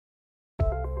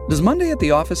Does Monday at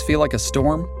the office feel like a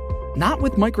storm? Not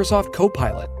with Microsoft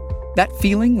Copilot. That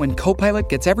feeling when Copilot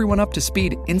gets everyone up to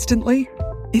speed instantly?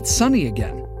 It's sunny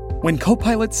again. When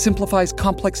Copilot simplifies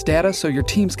complex data so your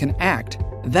teams can act,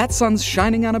 that sun's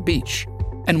shining on a beach.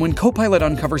 And when Copilot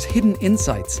uncovers hidden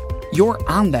insights, you're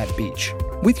on that beach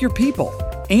with your people,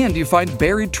 and you find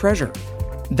buried treasure.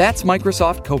 That's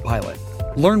Microsoft Copilot.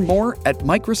 Learn more at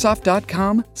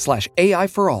Microsoft.com/AI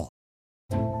for all.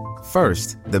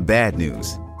 First, the bad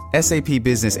news. SAP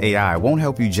Business AI won't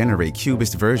help you generate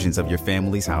cubist versions of your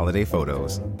family's holiday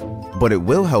photos. But it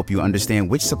will help you understand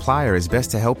which supplier is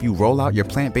best to help you roll out your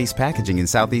plant-based packaging in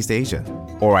Southeast Asia,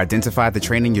 or identify the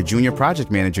training your junior project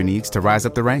manager needs to rise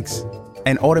up the ranks,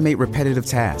 and automate repetitive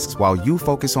tasks while you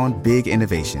focus on big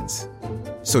innovations,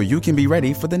 so you can be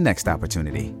ready for the next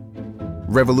opportunity.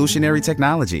 Revolutionary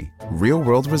technology,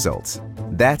 real-world results.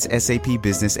 That's SAP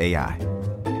Business AI.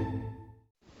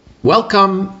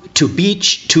 Welcome to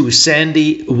Beach to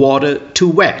Sandy, Water to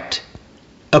Wet,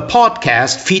 a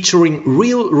podcast featuring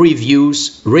real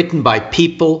reviews written by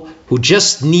people who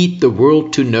just need the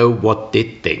world to know what they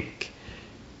think.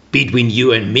 Between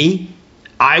you and me,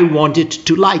 I wanted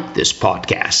to like this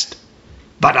podcast,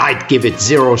 but I'd give it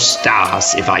 0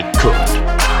 stars if I could.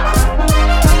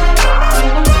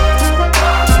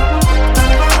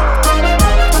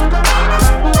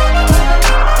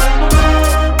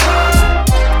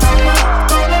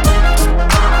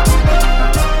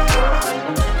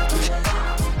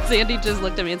 Sandy just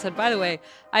looked at me and said, by the way,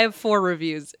 I have 4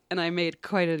 reviews and I made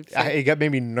quite a few. It made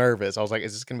me nervous. I was like,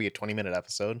 is this going to be a 20-minute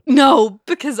episode? No,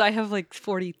 because I have like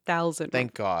 40,000.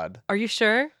 Thank God. Are you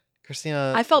sure?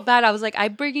 Christina. I felt bad. I was like,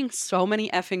 I'm bringing so many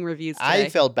effing reviews today. I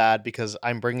felt bad because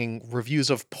I'm bringing reviews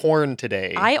of porn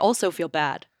today. I also feel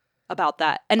bad about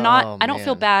that. And I don't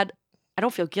feel bad. I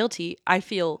don't feel guilty. I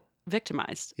feel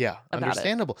victimized. Yeah,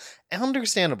 understandable.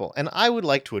 Understandable. And I would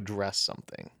like to address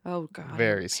something. Oh, God.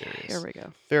 Very serious. Here we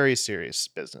go. Very serious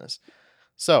business.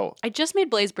 So I just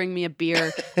made Blaze bring me a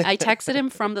beer. I texted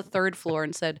him from the 3rd floor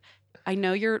and said, I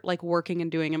know you're like working and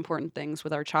doing important things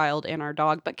with our child and our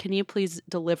dog, but can you please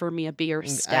deliver me a beer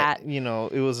stat?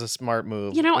 It was a smart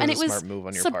move. And it was smart move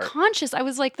on your subconscious. I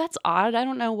was like, that's odd. I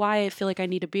don't know why I feel like I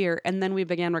need a beer. And then we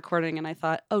began recording and I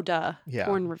thought, oh, duh. Yeah.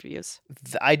 Porn reviews.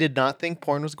 I did not think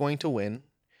porn was going to win.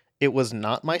 It was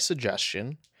not my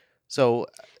suggestion. So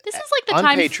this is like the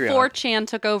time Patreon, 4chan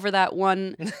took over that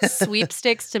one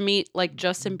sweepstakes to meet like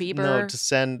Justin Bieber. No,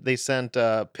 they sent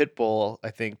Pitbull, I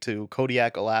think, to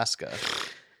Kodiak, Alaska.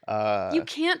 You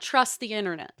can't trust the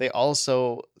internet. They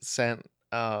also sent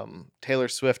Taylor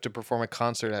Swift to perform a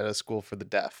concert at a school for the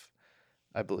deaf,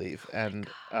 I believe. And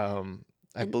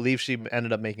I believe she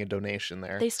ended up making a donation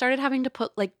there. They started having to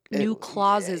put like new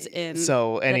clauses in.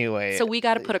 So anyway. So we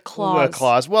got to put a clause. A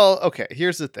clause. Well, okay,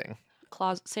 here's the thing.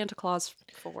 Santa Claus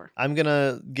 4. I'm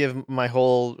gonna give my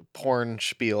whole porn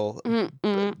spiel,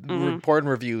 porn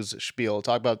reviews spiel.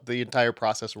 Talk about the entire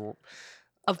process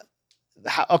of.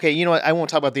 Okay, you know what? I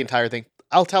won't talk about the entire thing.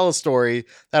 I'll tell a story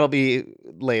that'll be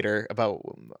later about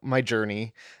my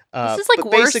journey. This is like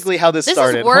worse. Basically, how this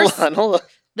started. Is worse hold on.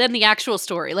 than the actual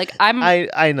story. Like I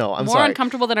know. I'm more sorry.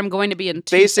 uncomfortable than I'm going to be in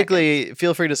 2 Basically, seconds.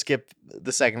 Feel free to skip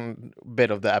the second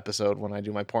bit of the episode when I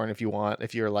do my porn if you want.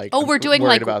 If you're like, oh, we're doing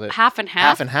like about it. half and half.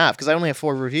 Half and half because I only have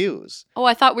 4 reviews. Oh,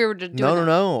 I thought we were doing.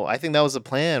 No. I think that was the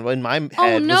plan. In my head,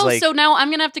 oh no! was like, so now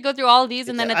I'm gonna have to go through all of these,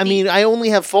 and then I only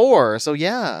have 4, so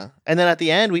yeah. And then at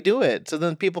the end, we do it, so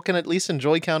then people can at least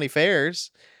enjoy county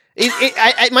fairs.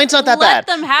 Mine's not that bad. Let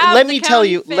them have. Let me tell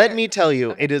you.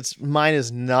 Okay. It is. Mine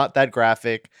is not that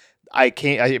graphic.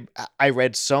 I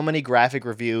read so many graphic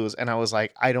reviews and I was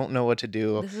like, I don't know what to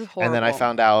do. This is horrible. And then I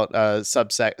found out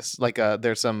subsex like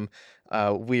there's some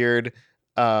weird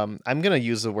I'm gonna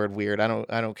use the word weird. I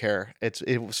don't care.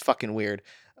 It was fucking weird.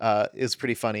 It's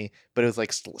pretty funny, but it was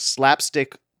like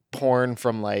slapstick porn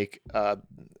from like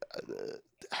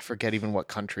I forget even what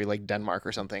country, like Denmark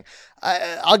or something.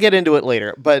 I'll get into it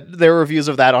later, but there were reviews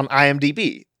of that on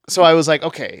IMDb. So I was like,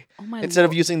 okay, instead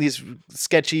of using these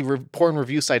sketchy porn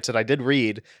review sites that I did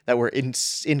read that were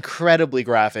incredibly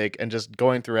graphic and just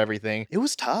going through everything, it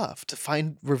was tough to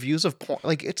find reviews of porn.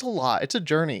 Like, it's a lot. It's a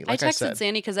journey. Like I texted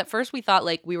Sandy because at first we thought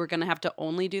like we were going to have to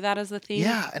only do that as the theme.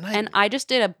 Yeah. And I just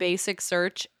did a basic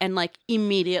search and like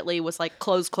immediately was like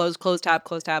close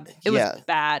tab. It was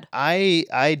bad.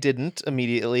 I didn't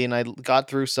immediately and I got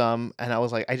through some and I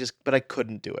was like, but I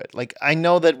couldn't do it. Like, I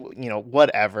know that,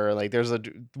 whatever, like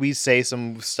we say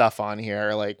some stuff on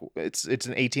here, like it's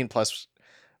an 18 plus,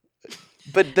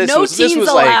 but this was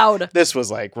allowed. Like, this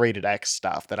was like rated X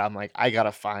stuff that I'm like, I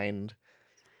gotta find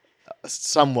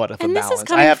somewhat of a And this is balance.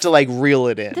 I coming have to like reel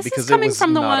it in This because is coming it was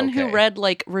from the not one who okay. read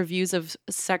like reviews of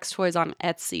sex toys on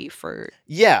Etsy for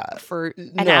Yeah,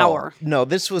 an hour. No,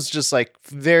 this was just like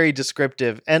very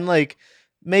descriptive and like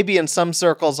maybe in some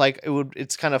circles like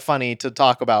it's kind of funny to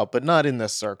talk about, but not in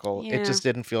this circle. Yeah. It just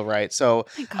didn't feel right. So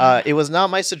My God. it was not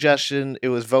my suggestion. It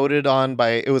was voted on by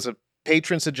it was a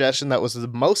patron suggestion that was the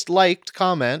most liked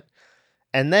comment.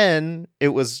 And then it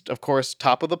was, of course,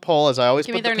 top of the poll, as I always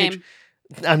Give me put their name.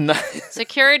 I'm not.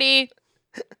 Security.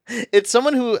 It's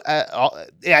someone who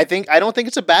I don't think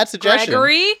it's a bad suggestion.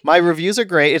 Gregory. My reviews are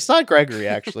great. It's not Gregory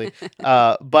actually,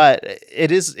 but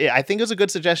it is. I think it was a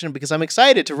good suggestion because I'm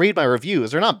excited to read my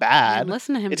reviews. They're not bad. Man,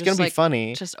 listen to him. It's just gonna be like,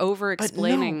 funny. Just over But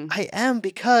explaining. no, I am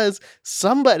because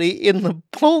somebody in the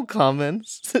poll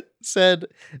comments said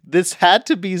this had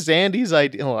to be Zandy's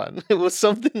idea. Hold on. It was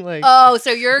something like Oh,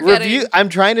 so you're getting. I'm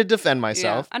trying to defend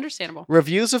myself. Yeah, understandable.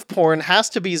 Reviews of porn has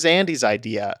to be Zandy's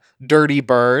idea. Dirty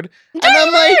bird. And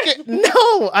I'm like,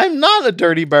 no, I'm not a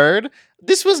dirty bird.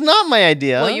 This was not my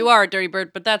idea. Well, you are a dirty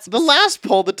bird, but that's The last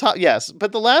poll,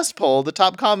 the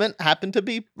top comment happened to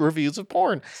be reviews of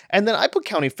porn. And then I put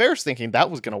County Fairs thinking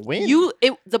that was going to win.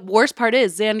 The worst part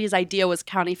is Zandy's idea was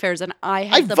county fairs, and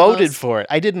I voted for it.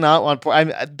 I did not want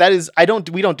porn.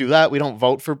 We don't do that. We don't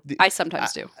vote for. I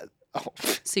sometimes do. Oh,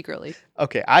 Secretly.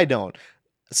 okay, I don't.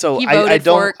 So He I voted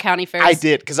don't. for county fairs. I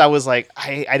did because I was like,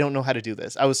 I don't know how to do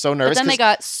this. I was so nervous. But then they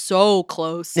 'cause got so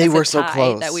close. They as a were so tie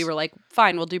close. that we were like,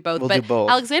 fine, we'll do both. We'll but do both.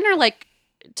 Alexander like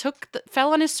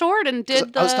fell on his sword and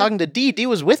did. I was talking to Dee. Dee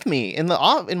was with me in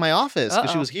my office because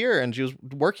she Uh-oh. was here and she was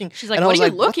working. She's like, and I "What was are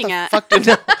you like, looking the at?" fuck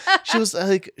she was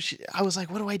like, I was like,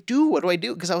 what do I do? What do I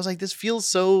do? Because I was like, this feels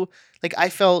so like I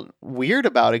felt weird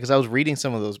about it because I was reading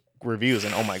some of those reviews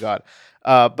and oh my god.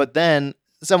 But then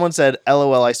someone said,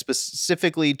 "LOL, I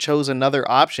specifically chose another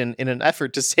option in an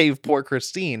effort to save poor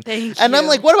Christine." Thank And you. I'm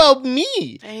like, what about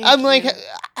me? Thank I'm like,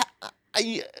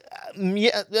 you.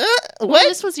 yeah, Well, what?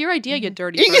 this was your idea, you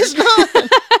dirty It bird. is not.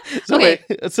 So Okay.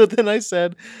 wait, so then I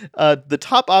said, the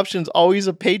top option's always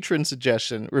a patron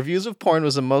suggestion. Reviews of porn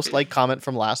was the most liked comment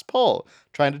from last poll.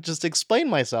 Trying to just explain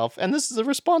myself, and this is the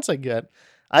response I get.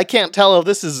 I can't tell if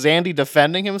this is Zandy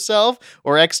defending himself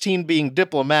or X-Teen being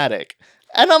diplomatic.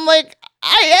 And I'm like,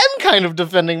 I am kind of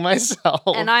defending myself.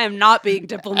 And I am not being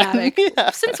diplomatic.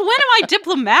 Yeah. Since when am I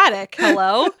diplomatic?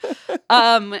 Hello.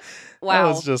 I Wow.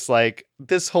 was just like,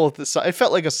 it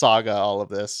felt like a saga, all of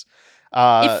this.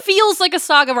 It feels like a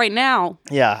saga right now.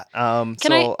 Yeah.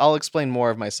 Can I'll explain more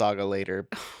of my saga later.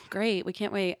 Great. We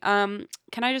can't wait. Can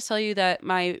I just tell you that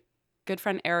my good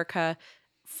friend Erica,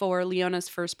 for Leona's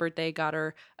first birthday, got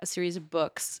her a series of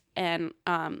books, and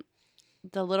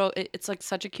it's like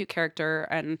such a cute character,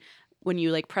 and when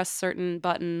you like press certain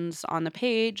buttons on the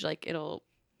page, like it'll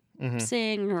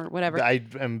sing or whatever. I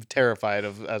am terrified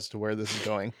as to where this is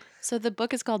going. So the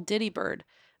book is called Ditty Bird.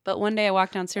 But one day I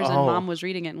walked downstairs and Oh. Mom was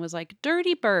reading it and was like,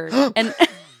 "Dirty Bird," and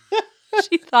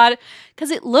she thought because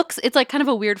it's like kind of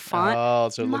a weird font. Oh,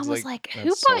 so it Mom looks was like, "Who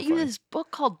that's so bought you funny. this book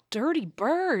called Dirty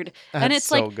Bird?" And That's it's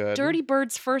so like good. Dirty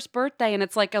Bird's first birthday, and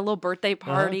it's like a little birthday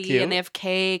party, cute. and they have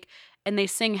cake, and they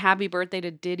sing "Happy Birthday" to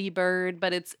Ditty Bird,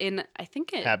 but it's in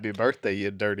Happy birthday, you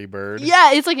dirty bird.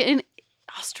 yeah, it's like in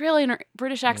Australian or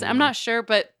British accent. I'm Mm. not sure,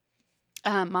 but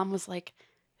Mom was like,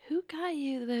 "Who got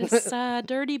you this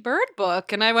Dirty Bird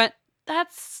book?" And I went,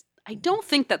 I don't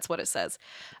think that's what it says.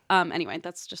 Anyway,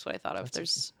 that's just what I thought of.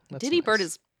 That's Ditty Bird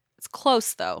nice. it's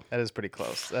close though. That is pretty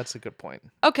close. That's a good point.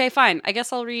 Okay, fine. I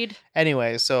guess I'll read.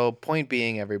 Anyway, so point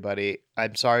being, everybody,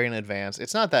 I'm sorry in advance.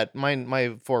 It's not that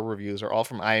my 4 reviews are all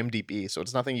from IMDb, so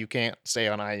it's nothing you can't say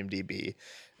on IMDb.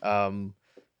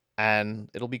 And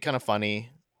it'll be kind of funny.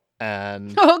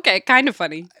 And Okay, kind of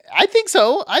funny. I think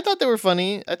so. I thought they were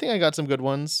funny. I think I got some good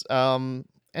ones. And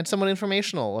somewhat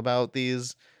informational about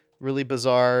these really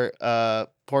bizarre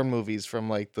porn movies from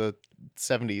like the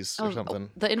 70s or something.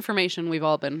 The information we've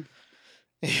all been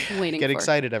waiting Get for.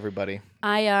 excited, everybody.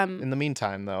 I In the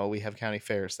meantime, though, we have county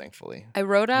fairs, thankfully. I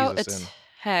wrote out a Ease us in.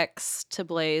 text to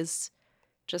Blaze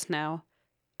just now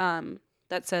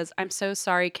that says, "I'm so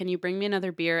sorry. Can you bring me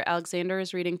another beer? Alexander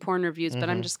is reading porn reviews, but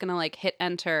I'm Mhm. just going to like hit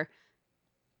enter,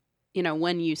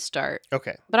 when you start."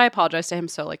 Okay. But I apologize to him,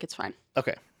 so like it's fine.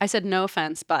 Okay. I said no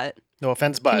offense, but No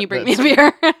offense, but can you bring me a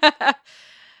that's-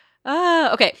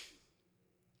 beer? Okay.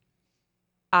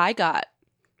 I got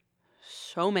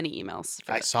so many emails.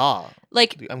 For I this. saw.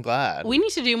 Like, I'm glad. we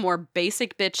need to do more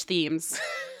basic bitch themes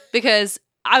because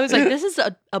I was like, this is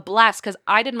a blast because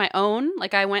I did my own.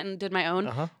 Like, I went and did my own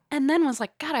Uh-huh. and then was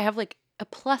like, God, I have like a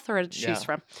plethora to choose Yeah.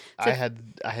 from. I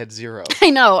had 0.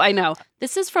 I know.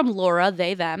 This is from Laura,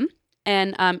 they, them.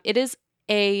 And it is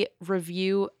a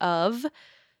review of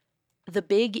The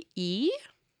Big E.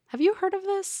 Have you heard of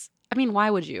this? I mean, why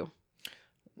would you?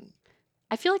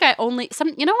 I feel like when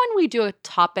we do a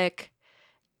topic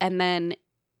and then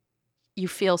you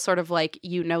feel sort of like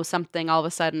you know something all of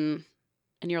a sudden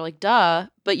and you're like, duh,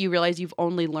 but you realize you've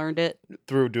only learned it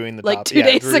Through doing the like top. 2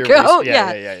 days through your ago.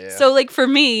 Yeah. So like for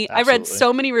me, I read Absolutely.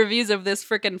 so many reviews of this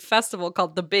freaking festival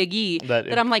called the Big E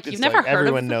that I'm like, it's you've never heard of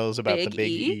everyone the knows about the Big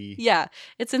E. Yeah.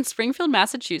 It's in Springfield,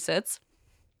 Massachusetts.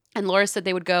 And Laura said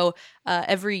they would go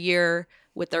every year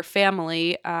with their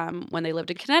family when they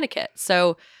lived in Connecticut.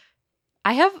 So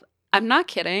I'm not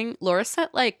kidding. Laura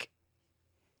sent like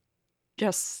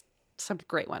just some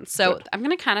great ones. So Good. I'm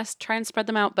going to kind of try and spread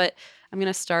them out, but I'm going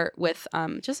to start with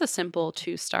just a simple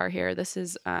 2-star here. This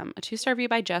is a 2-star review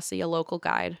by Jesse, a local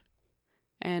guide.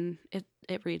 And it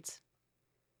reads,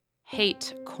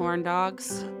 hate corn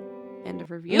dogs. End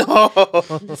of review. No.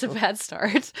 It's a bad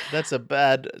start. That's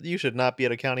you should not be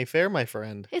at a county fair, my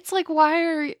friend. It's like, why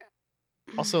are you...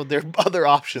 Also, there are other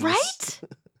options. Right?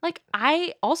 Like,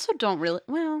 I also don't really...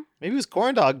 Well, Maybe it was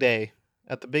corn dog day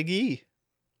at the Big E.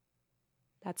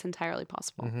 that's entirely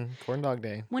possible. Corn dog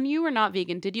day. When you were not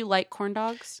vegan, did you like corn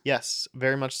dogs? Yes,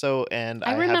 very much so. And I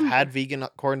have remember- had vegan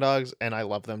corn dogs, and I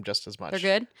love them just as much.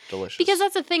 They're good? Delicious. Because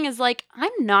that's the thing is, like,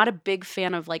 I'm not a big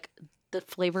fan of, like, the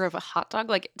flavor of a hot dog.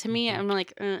 Like, to me, I'm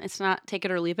like, it's not take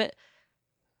it or leave it.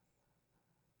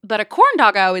 But a corn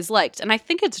dog I always liked. And I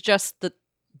think it's just the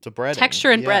breading.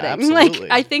 texture and Yeah, breading. absolutely.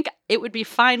 Like, I think it would be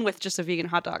fine with just a vegan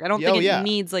hot dog. I don't think it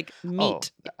needs, like,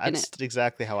 meat in That's it.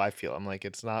 exactly how I feel. I'm like,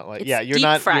 it's not like, It's you're deep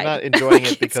not fried. enjoying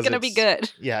Like, it because it's going to be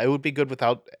good. Yeah, it would be good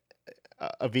without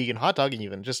a vegan hot dog, and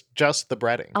even just the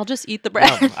breading. I'll just eat the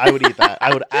bread. Yum. I would eat that.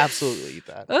 I would absolutely eat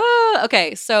that.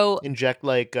 Okay, so Inject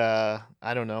like I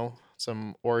don't know,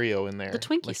 some Oreo in there. The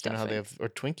Twinkie like, you know how they stuffing. have, or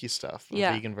Twinkie stuff. A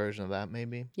Yeah. vegan version of that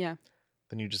maybe. Yeah.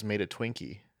 Then you just made a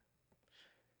Twinkie.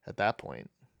 At that point.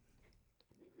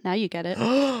 now you get it.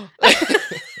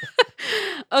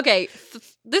 Okay,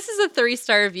 this is a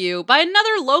 3-star review by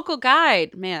another local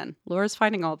guide. Man, Laura's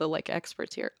finding all the like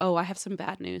experts here. Oh, I have some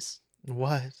bad news.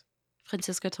 What?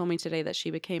 Francisca told me today that she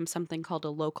became something called a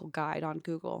local guide on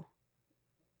Google.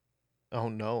 Oh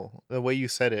no. The way you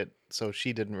said it, so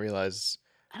she didn't realize.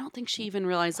 I don't think she even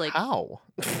realized, like, How?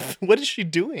 What is she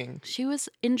doing? she was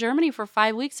in Germany for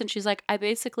 5 weeks and she's like, I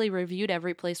basically reviewed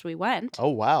every place we went. Oh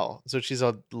wow. So she's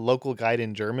a local guide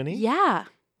in Germany? Yeah.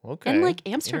 Okay. And like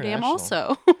Amsterdam International.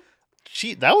 also.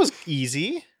 That was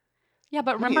easy. Yeah,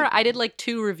 but remember I did like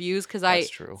 2 reviews because I That's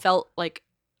true. felt like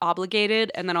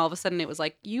obligated, and then all of a sudden it was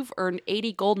like, you've earned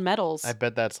 80 gold medals. I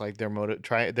bet that's like their way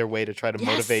to try to Yes.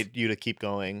 motivate you to keep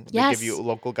going. They Yes. give you a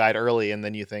local guide early, and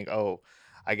then you think, oh,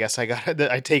 I guess I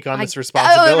take on this Oh,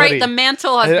 responsibility. right, the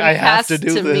mantle has been I have passed to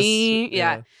do this. me.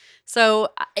 Yeah. So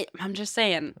I'm just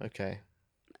saying, Okay.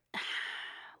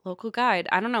 local guide.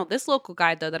 I don't know. This local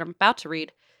guide, though, that I'm about to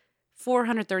read,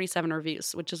 437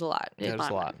 reviews, which is a lot. Yeah, there's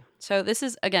a lot. So this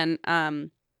is, again,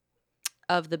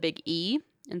 of the Big E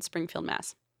in Springfield,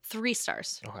 Mass. 3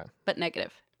 stars, Okay. but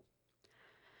negative.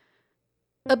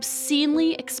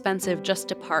 Obscenely expensive just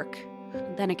to park.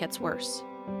 Then it gets worse.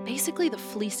 Basically the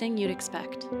fleecing you'd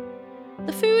expect.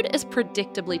 The food is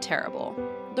predictably terrible.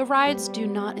 The rides do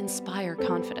not inspire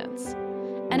confidence.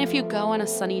 And if you go on a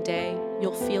sunny day,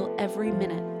 you'll feel every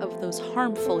minute of those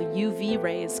harmful UV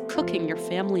rays cooking your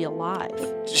family alive.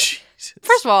 Jesus.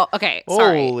 First of all, okay,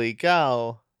 sorry. Holy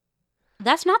cow.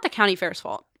 That's not the county fair's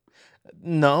fault.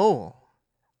 No.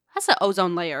 That's the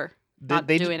ozone layer not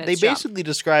doing its They job. basically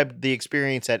described the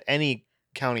experience at any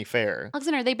county fair.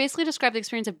 Alexander, they basically describe the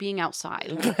experience of being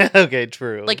outside. Okay,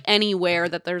 true. Like anywhere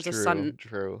that there's a True, sun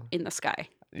True. in the sky.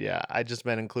 Yeah, I just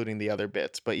meant including the other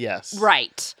bits, but yes.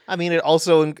 Right. I mean, it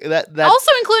also that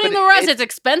Also including but the rest. it- It's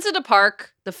expensive to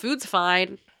park. The food's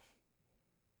fine.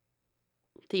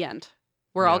 The end.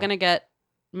 We're all Yeah. going to get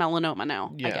melanoma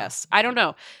now, I Yeah. guess. I don't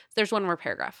know. There's one more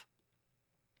paragraph.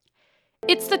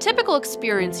 It's the typical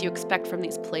experience you expect from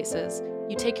these places.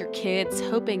 You take your kids,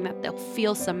 hoping that they'll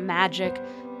feel some magic,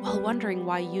 while wondering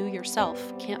why you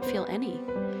yourself can't feel any.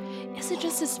 Is it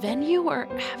just this venue, or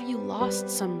have you lost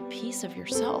some piece of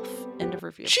yourself? End of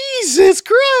review. Jesus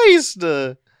Christ.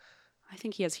 I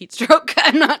think he has heat stroke.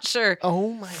 I'm not sure.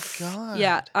 Oh my god.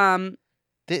 Yeah.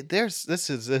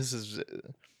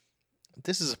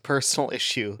 This is a personal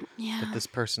issue Yeah. that this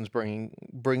person's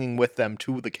bringing with them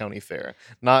to the county fair.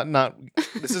 Not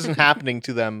this isn't happening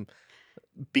to them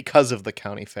because of the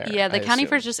county fair. Yeah, the I county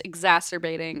fair is assume. just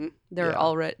exacerbating their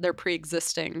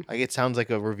pre-existing. Like, it sounds like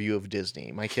a review of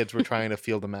Disney. My kids were trying to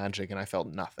feel the magic, and I felt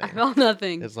nothing. I felt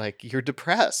nothing. It's like, you're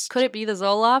depressed. Could it be the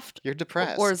Zoloft? You're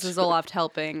depressed. Or is the Zoloft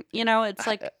helping? You know, it's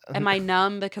like, am I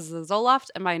numb because of the Zoloft?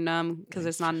 Am I numb because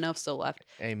there's not enough Zoloft?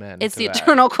 Amen. It's to the that.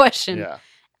 eternal question. Yeah.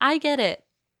 I get it,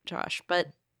 Josh, but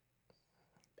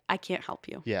I can't help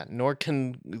you. Yeah. Nor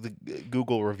can the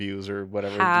Google reviews or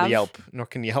whatever, Have- Yelp. Nor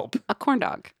can Yelp. A corn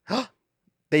dog.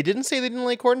 They didn't say they didn't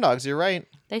like corn dogs. You're right.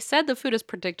 They said the food is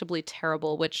predictably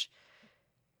terrible, which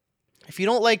If you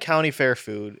don't like county fair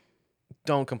food,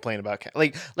 don't complain about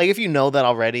like if you know that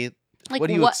already. like what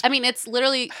do you what? I mean, it's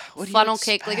literally what do you funnel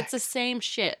cake. Like it's the expect? same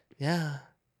shit. Yeah.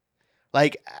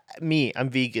 Like me, I'm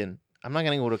vegan. I'm not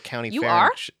gonna go to county You fair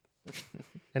are?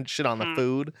 and shit on the Hmm.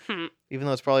 food, Hmm. even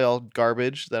though it's probably all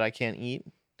garbage that I can't eat.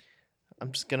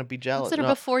 I'm just gonna be jealous. Consider No,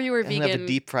 before you were I'm gonna have a vegan,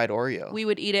 deep fried Oreo. we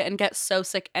would eat it and get so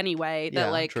sick anyway that Yeah,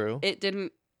 like true. it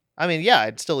didn't I mean, yeah,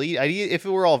 I'd still eat. I'd eat if it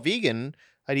were all vegan.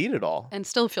 I'd eat it all. and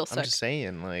still feel I'm sick. just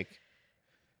saying, like,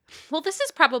 Well, this is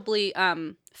probably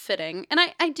fitting. And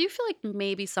I do feel like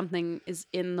maybe something is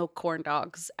in the corn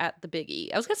dogs at the Big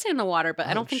E. I was gonna say in the water, but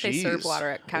I Oh, don't think they serve jeez. water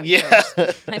at county yeah,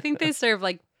 fairs. I think they serve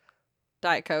like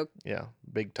Diet Coke, yeah,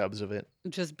 big tubs of it.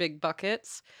 just big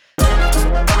buckets.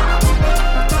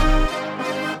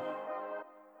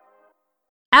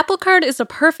 Apple Card is a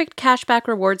perfect cashback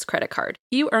rewards credit card.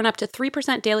 You earn up to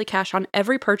 3% daily cash on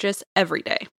every purchase every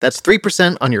day. That's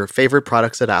 3% on your favorite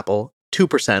products at Apple,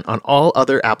 2% on all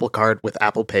other Apple Card with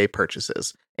Apple Pay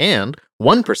purchases, and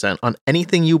 1% on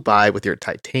anything you buy with your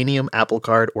titanium Apple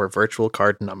Card or virtual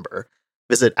card number.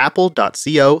 Visit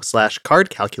apple.co/card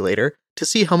calculator to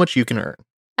see how much you can earn.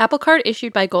 Apple Card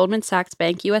issued by Goldman Sachs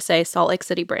Bank USA Salt Lake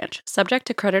City branch. Subject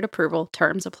to credit approval.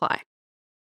 Terms apply.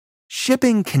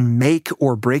 Shipping can make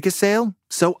or break a sale,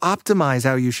 so optimize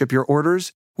how you ship your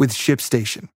orders with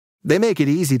ShipStation. They make it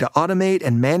easy to automate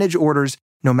and manage orders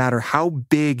no matter how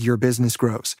big your business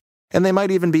grows. And they might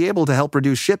even be able to help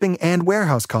reduce shipping and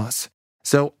warehouse costs.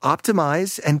 So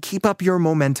optimize and keep up your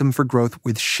momentum for growth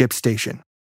with ShipStation.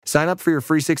 Sign up for your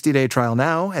free 60-day trial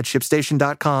now at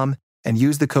ShipStation.com and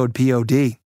use the code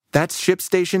POD. That's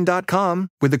ShipStation.com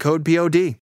with the code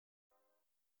POD.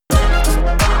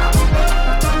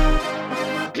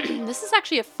 This is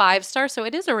actually a 5-star, so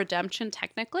it is a redemption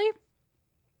technically.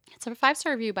 It's a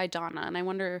 5-star review by Donna, and I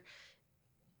wonder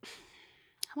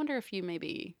if you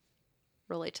maybe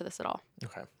relate to this at all.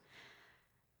 Okay.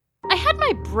 I had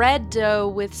my bread dough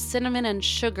with cinnamon and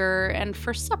sugar, and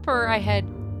for supper I had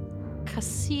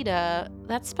casita.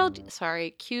 That's spelled,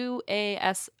 sorry,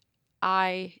 Qasida.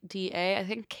 I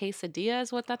think quesadilla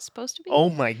is what that's supposed to be. Oh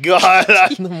my god!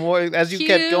 The more as you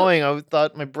kept going, I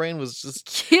thought my brain was just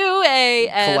Qas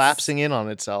collapsing in on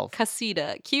itself.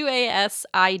 Casita.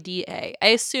 Qasida. I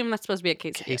assume that's supposed to be a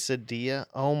quesadilla. Quesadilla.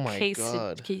 Oh my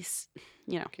god. That's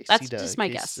Quesadilla, just my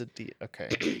guess. quesadilla.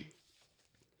 Okay.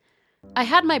 I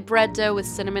had my bread dough with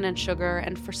cinnamon and sugar,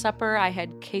 and for supper I had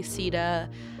quesadilla.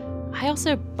 I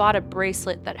also bought a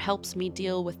bracelet that helps me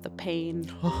deal with the pain.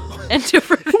 And to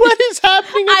What is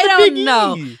happening at I the don't Big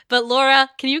know. E? But Laura,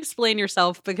 can you explain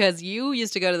yourself? Because you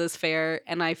used to go to this fair,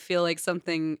 and I feel like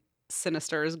something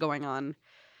sinister is going on.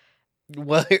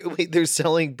 What? Wait, they're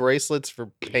selling bracelets for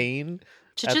pain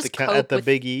To at just the cope at the with-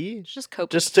 Big E. Just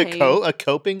cope. Just with to pain. cope a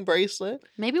coping bracelet.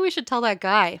 Maybe we should tell that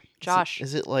guy, Josh.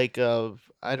 Is it like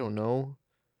I don't know,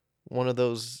 one of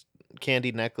those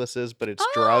candy necklaces, but it's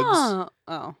drugs,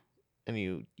 Oh, and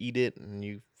you eat it and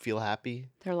you feel happy.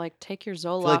 they're like, take your I Zoloft.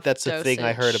 feel like that's a thing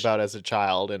I heard dosage. about as a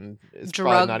child, and it's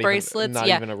Drug probably not bracelets? even,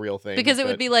 Yeah. even a real thing. Because it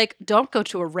would but- be like, don't go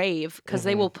to a rave because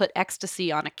they Mhm. will put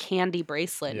ecstasy on a candy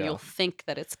bracelet and Yeah. you'll think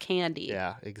that it's candy.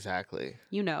 Yeah, exactly.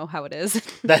 You know how it is.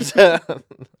 That's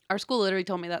Our school literally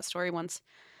told me that story once.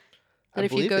 That I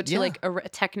if you believe go it, to yeah. like a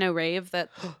techno rave,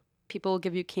 that people will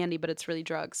give you candy, but it's really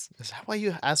drugs. Is that why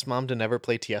you asked mom to never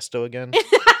play Tiesto again?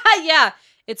 Yeah.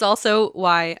 It's also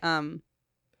why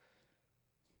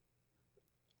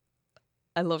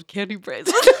I love candy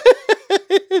bracelets.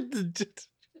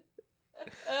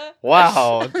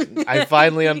 Wow, I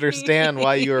finally understand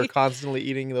why you are constantly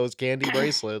eating those candy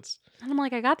bracelets. And I'm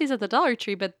like, I got these at the Dollar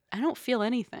Tree, but I don't feel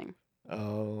anything.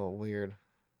 Oh, weird.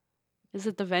 Is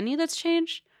it the venue that's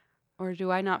changed? Or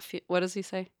do I not feel... What does he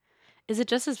say? Is it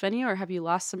just his venue, or have you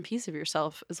lost some piece of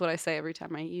yourself, is what I say every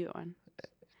time I eat one.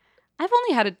 I've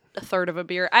only had a third of a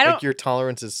beer. I don't... Like your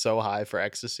tolerance is so high for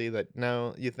ecstasy that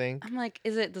no, you think? I'm like,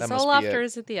 is it the That must be Zoloft, or it.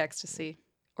 is it the ecstasy?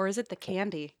 Or is it the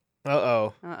candy?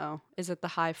 Uh-oh. Uh-oh. Is it the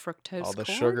high fructose All the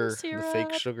corn sugar, syrup? the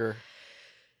fake sugar.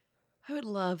 I would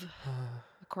love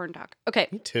a corn dog. Okay,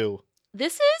 Me too.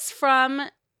 this is from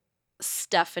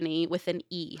Stephanie with an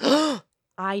E.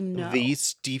 I know. The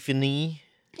Stephanie.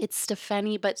 It's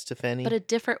Stephanie, but Stephanie. a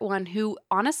different one who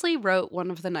honestly wrote one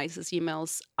of the nicest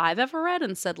emails I've ever read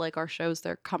and said like our show's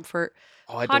their comfort.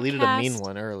 Oh, I deleted a mean podcast.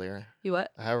 one earlier. You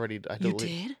what? I You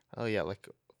did? Oh yeah, like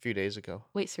a few days ago.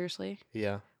 Wait, seriously?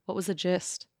 Yeah. What was the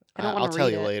gist? I don't I'll want to tell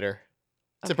read you it. later.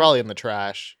 It's Okay. probably in the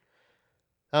trash.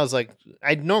 I was like,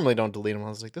 I normally don't delete them. I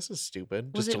was like, this is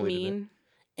stupid. Was Just it deleted mean?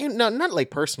 it. No, not like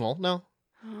personal. No.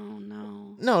 Oh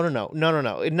no.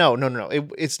 No.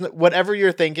 It's whatever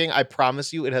you're thinking. I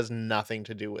promise you, it has nothing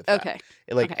to do with that. Okay.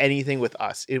 Like Okay. anything with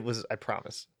us. It was. I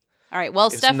promise. All right. Well,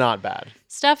 It's not bad.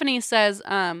 Stephanie says,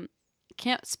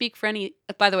 can't speak for any.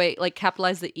 By the way, like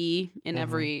capitalize the E in Mhm.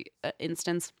 every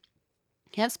instance.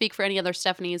 Can't speak for any other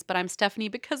Stephanies, but I'm Stephanie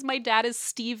because my dad is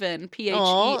Stephen, P-H-E-N.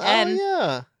 Oh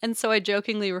yeah, And so I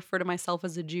jokingly refer to myself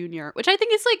as a junior, which I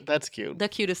think is like that's cute. the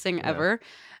cutest thing Yeah. ever.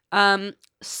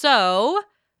 So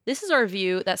this is our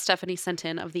review that Stephanie sent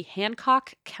in of the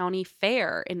Hancock County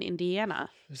Fair in Indiana.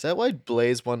 Is that why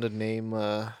Blaze wanted to name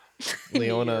Leona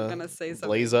You're gonna say something.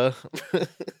 Blaza?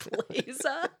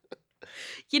 Blaza.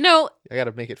 You know, I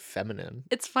gotta make it feminine.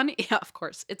 it's funny. Yeah, of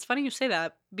course. It's funny you say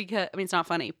that because, I mean, it's not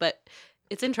funny, but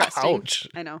it's interesting. Ouch.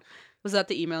 I know. Was that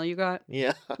the email you got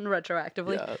Yeah.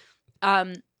 retroactively?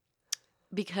 Yeah.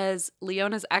 Because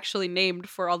Leona's actually named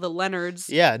for all the Leonards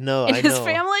Yeah. No, in I his know.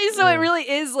 family, so Yeah. it really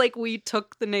is like we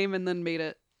took the name and then made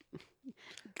it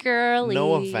girly.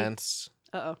 No offense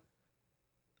Uh-oh.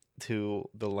 to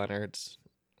the Leonards,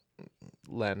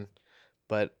 Len,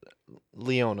 but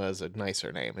Leona is a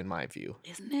nicer name in my view.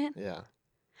 Isn't it? Yeah.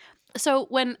 So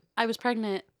when I was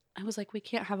pregnant, I was like, we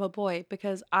can't have a boy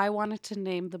because I wanted to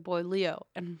name the boy Leo.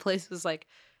 And Blaze was like,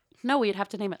 no, we'd have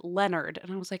to name it Leonard.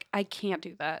 And I was like, I can't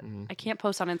do that. Mm. I can't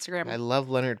post on Instagram. I love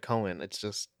Leonard Cohen. It's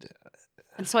just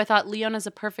And so I thought Leona's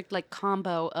a perfect like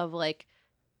combo of like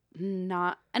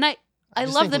not. And I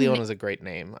just love think the Leona's a great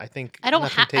name. I think I don't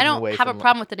nothing I taken don't away have a from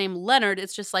problem with the name Leonard.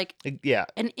 It's just like Yeah.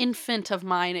 an infant of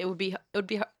mine. It would be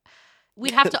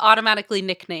we'd have to automatically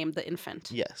nickname the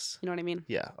infant. Yes. You know what I mean?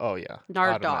 Yeah. Oh yeah.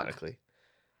 Nard dog. Automatically.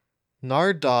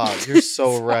 Nard dog. You're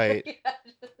so right. Sorry.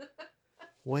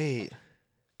 Wait.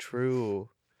 True.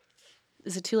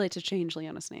 Is it too late to change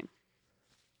Leona's name?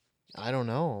 I don't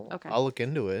know. Okay. I'll look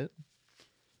into it.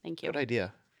 Thank you. Good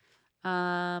idea.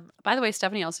 By the way,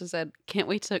 Stephanie also said, can't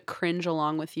wait to cringe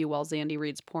along with you while Zandy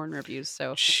reads porn reviews.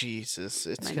 So Jesus,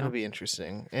 it's I going to know. be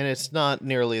interesting. And it's not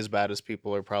nearly as bad as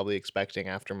people are probably expecting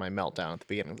after my meltdown at the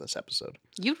beginning of this episode.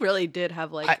 you really did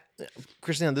have like,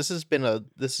 Christina, this has been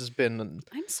I'm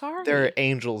sorry. there are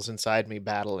angels inside me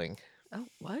battling. Oh,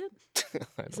 what? I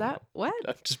Is don't that know. what?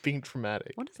 I'm just being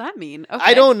dramatic. What does that mean? Okay.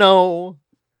 I don't know.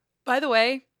 By the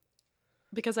way,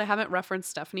 because I haven't referenced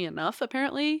Stephanie enough,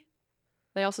 apparently,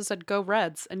 they also said go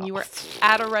Reds, and you were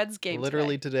at a Reds game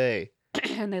Literally today.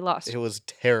 today, and they lost. It was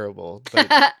terrible,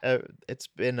 but it's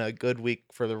been a good week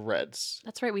for the Reds.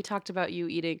 That's right. We talked about you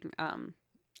eating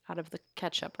out of the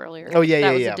ketchup earlier. Oh, yeah, that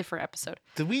yeah, was yeah. a different episode.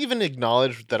 Did we even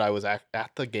acknowledge that I was at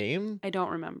the game? I don't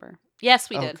remember.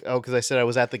 Yes, we did. Because I said I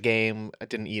was at the game. I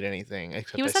didn't eat anything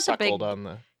except He was I at the big- suckled on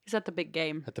the He's at the big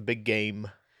game. at the big game.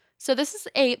 So this is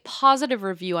a positive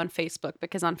review on Facebook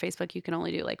because on Facebook you can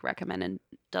only do like recommend and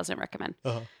doesn't recommend.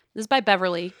 Uh-huh. This is by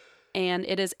Beverly, and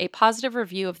it is a positive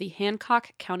review of the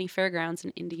Hancock County Fairgrounds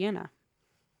in Indiana.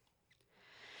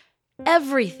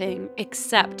 Everything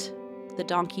except the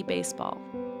donkey baseball.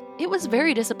 It was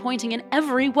very disappointing in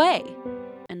every way.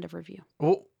 End of review.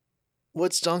 Well,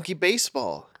 what's donkey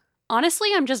baseball? Honestly,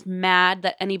 I'm just mad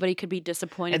that anybody could be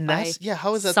disappointed And by that's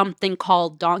how is that? something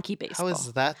called donkey baseball. How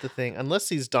is that the thing? Unless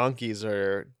these donkeys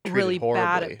are treated really horribly.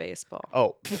 bad at baseball?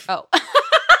 Oh, Oh.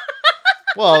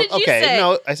 well, did you okay. say?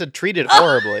 No, I said treated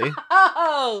horribly.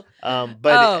 Oh. But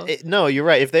Oh. no, you're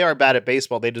right. If they are bad at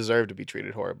baseball, they deserve to be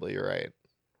treated horribly. You're right.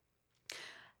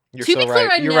 You're To so be clear,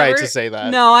 right. I You're right never- to say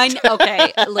that. No,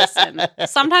 okay, listen.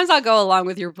 Sometimes I'll go along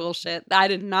with your bullshit. I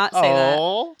did not say that.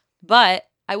 Oh, But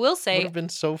I will would say have been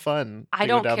so fun. I to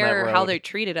go don't down that care how road. they're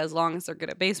treated as long as they're good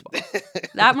at baseball.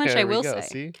 That much I There we will go, say.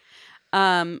 See?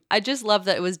 I just love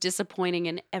that it was disappointing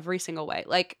in every single way.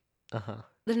 Like Uh-huh.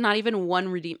 there's not even one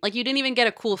redeem. Like you didn't even get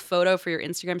a cool photo for your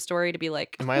Instagram story to be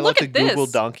like, Am I allowed look to at this. Google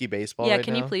donkey baseball? Yeah, right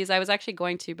can you now? please? I was actually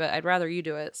going to, but I'd rather you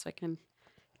do it so I can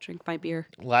drink my beer.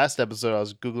 Last episode, I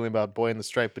was googling about boy in the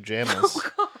striped pajamas.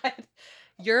 Oh God,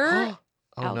 you're.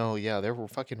 Oh out. no, yeah, they were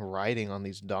fucking riding on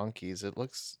these donkeys. It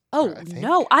looks. Oh I think.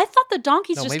 no, I thought the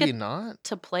donkeys No, just maybe get not.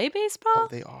 to play baseball. Oh,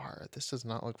 they are. This does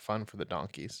not look fun for the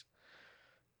donkeys.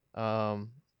 It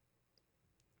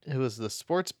was the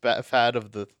sports fad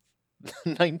of the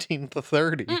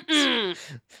 1930s. Mm-mm.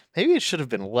 Maybe it should have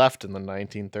been left in the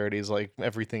 1930s, like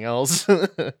everything else.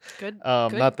 Good.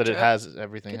 Not that it joke. has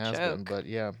everything Good has been, joke. but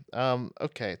yeah.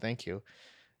 Okay, thank you.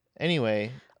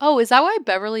 Anyway, Oh, is that why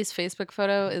Beverly's Facebook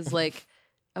photo is like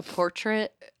a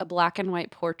portrait, a black and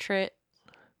white portrait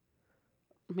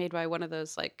made by one of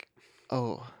those like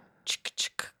oh,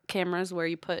 cameras where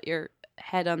you put your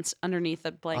head underneath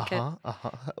a blanket?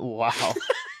 wow.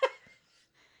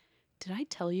 Did I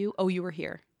tell you? Oh, you were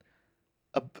here.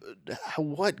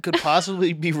 What could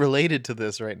possibly be related to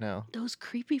this right now? Those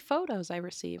creepy photos I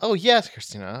received. Oh yes,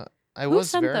 Christina. Who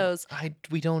sent those?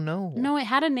 We don't know. No, it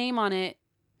had a name on it.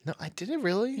 No, I didn't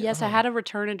really. Yes, I had a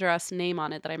return address name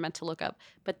on it that I meant to look up,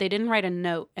 but they didn't write a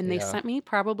note, and they Yeah. sent me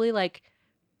probably like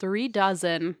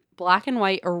 36 black and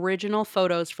white original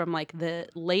photos from like the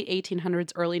late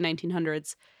 1800s, early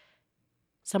 1900s.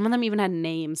 Some of them even had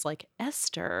names like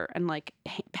Esther and like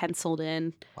penciled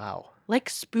in, Wow. like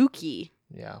spooky.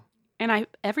 Yeah. And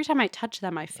every time I touch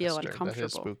them, I feel Esther, that is uncomfortable.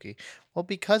 spooky. Well,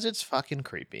 because it's fucking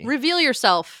creepy. Reveal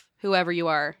yourself, whoever you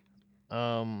are.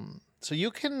 So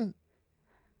you can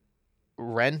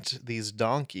rent these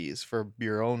donkeys for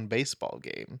your own baseball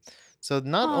game. So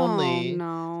not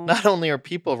only are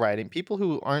people riding, people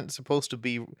who aren't supposed to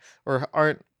be or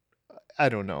aren't, I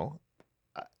don't know.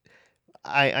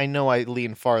 I know I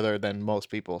lean farther than most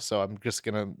people, so I'm just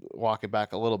gonna walk it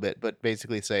back a little bit, but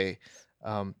basically say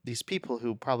these people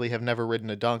who probably have never ridden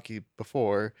a donkey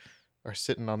before are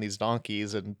sitting on these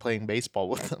donkeys and playing baseball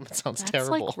with them. It sounds That's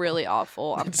terrible. like really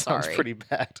awful. I'm It sorry. sounds pretty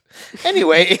bad.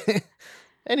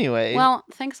 Anyway, Well,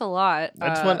 thanks a lot.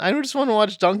 I just want to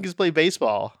watch donkeys play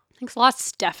baseball. Thanks a lot,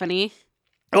 Stephanie.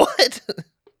 What?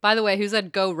 By the way, who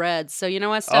said go Reds? So you know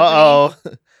what, Stephanie? Uh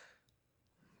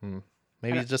oh.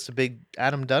 Maybe he's just a big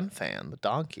Adam Dunn fan. The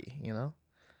donkey, you know.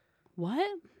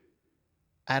 What?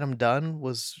 Adam Dunn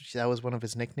was one of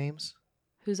his nicknames.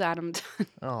 Who's Adam Dunn?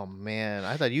 Oh man,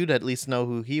 I thought you'd at least know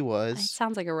who he He was.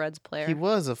 sounds like a Reds player. He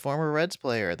was a former Reds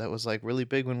player that was like really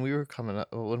big when we were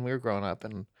growing up,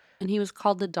 and And he was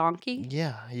called the Donkey?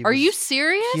 yeah. Are you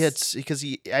serious? He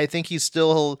had I think he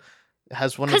still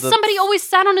has one of Because the. somebody always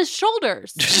sat on his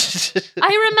shoulders.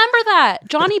 I remember that.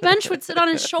 Johnny Bench would sit on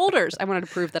his shoulders. I wanted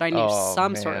to prove that I knew Oh,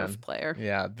 some sort man. of player.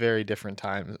 Yeah, very different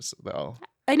times though.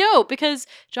 I know, because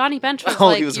Johnny Bench was Oh,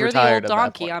 like, he was you're the retired old at that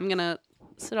donkey. point. I'm going to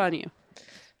sit on you.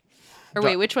 Or Jo-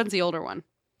 wait, which one's the older one?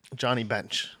 Johnny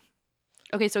Bench.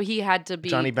 Okay, so he had to be...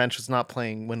 Johnny Bench was not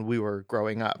playing when we were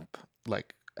growing up,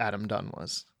 like Adam Dunn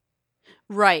was.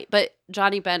 Right, but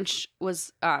Johnny Bench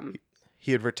was...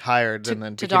 He had retired To- and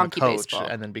then to became a donkey coach baseball.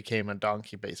 and then became a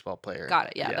donkey baseball player. Got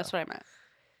it. Yeah, that's what I meant.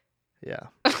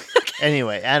 Yeah.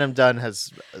 Anyway, Adam Dunn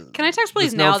has Can I text please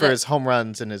was known now for that... his home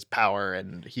runs and his power,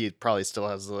 and he probably still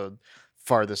has the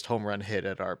farthest home run hit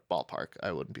at our ballpark.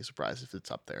 I wouldn't be surprised if it's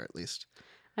up there at least.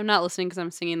 I'm not listening because I'm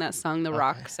singing that song The Okay.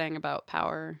 Rock sang about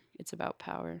power. It's about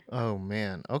power. Oh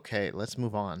man. Okay, let's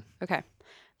move on. Okay.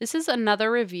 This is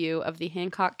another review of the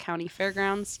Hancock County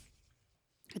Fairgrounds.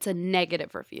 It's a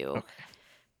negative review. Okay.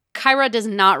 Kyra does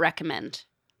not recommend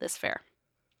this fair.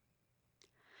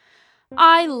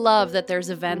 I love that there's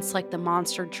events like the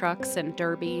monster trucks and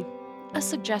derby. A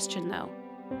suggestion though,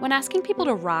 when asking people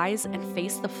to rise and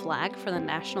face the flag for the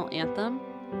national anthem,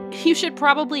 you should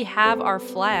probably have our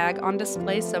flag on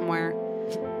display somewhere.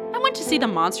 I went to see the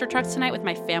monster trucks tonight with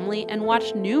my family and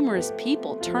watched numerous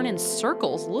people turn in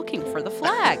circles looking for the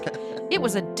flag. It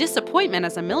was a disappointment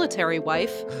as a military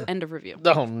wife. End of review.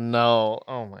 Oh no.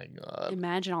 Oh my god.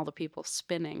 Imagine all the people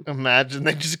spinning. Imagine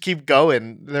they just keep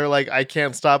going. They're like, I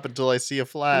can't stop until I see a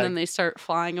flag. And then they start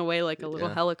flying away like a little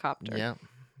Yeah. helicopter. Yeah.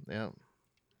 Yeah.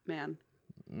 Man.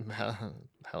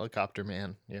 Helicopter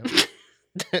man. Yeah.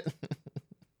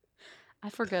 I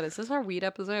forget. Is this our weed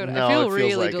episode? No, I feel it feels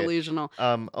really like it. delusional.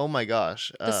 Oh my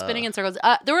gosh. The spinning in circles.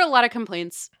 There were a lot of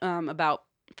complaints about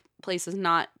places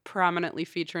not prominently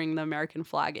featuring the American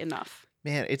flag enough.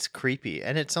 Man, it's creepy.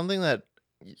 And it's something that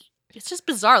It's just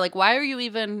bizarre. Like, why are you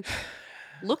even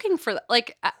looking for that?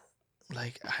 Like, I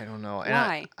don't know.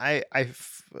 And Why?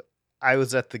 I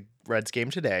was at the Reds game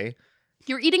today.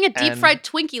 you're eating a deep And- fried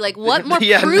Twinkie. Like, what more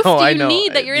Yeah, proof no, do I you know.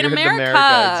 need that you're in America?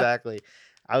 Exactly.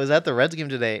 I was at the Reds game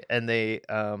today, and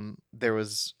there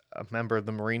was a member of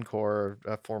the Marine Corps,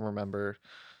 a former member,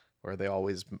 where they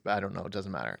always, I don't know, it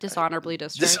doesn't matter. Dishonorably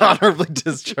discharged. Dishonorably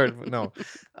discharged. But no,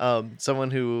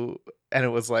 someone who, and it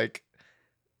was like,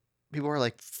 people were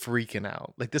like freaking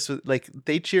out. Like this was like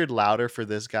they cheered louder for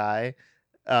this guy,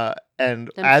 and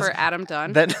Then as for Adam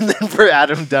Dunn. then for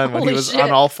Adam Dunn when he Holy was shit.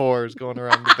 on all fours going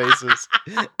around the bases.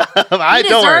 He don't worry.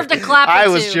 deserved a clap or I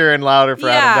was two. cheering louder for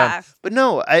Adam Dunn. Yeah. But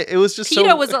no, it was just Tito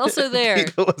so. was also there.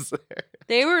 Tito was there.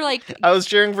 They were like, I was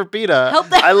cheering for PETA. Help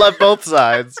them. I love both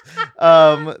sides.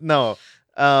 No.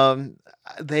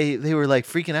 They were like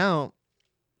freaking out.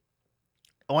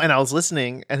 And I was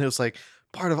listening, and it was like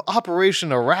part of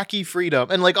Operation Iraqi Freedom,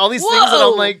 and like all these things, and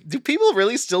I'm Whoa. like, do people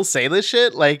really still say this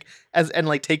shit? Like, and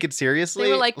like take it seriously?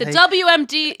 they were like, the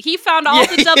WMD, he found all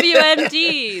the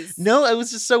WMDs. No, it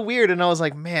was just so weird, and I was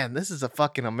like, man, this is a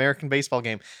fucking American baseball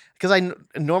game. Because I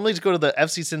normally just go to the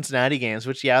FC Cincinnati games,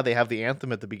 which they have the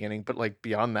anthem at the beginning, but like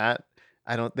beyond that,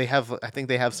 I think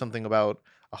they have something about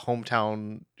a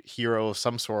hometown hero of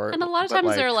some sort. And a lot of but,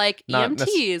 times they're like not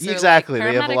EMTs. Or exactly. Like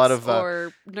they have a lot of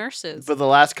or nurses. But the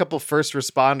last couple first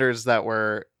responders that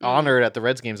were honored at the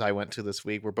Reds games I went to this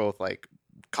week were both like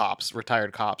cops,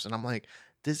 retired cops, and I'm like,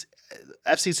 this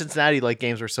FC Cincinnati like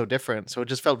games were so different, so it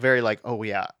just felt very like, oh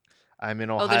yeah, I'm in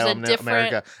Ohio,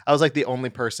 America. I was like the only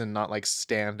person not like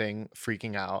standing,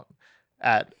 freaking out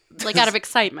at like out of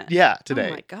excitement. Yeah, today.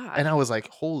 Oh my God. And I was like,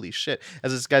 holy shit.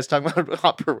 As this guy's talking about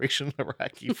Operation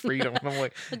Iraqi Freedom. And I'm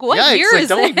like, what yikes, year is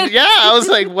it? Yeah, I was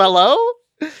like, well, hello?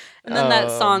 And then that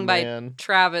song man.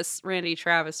 by Randy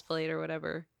Travis played or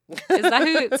whatever. Is that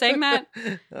who sang that?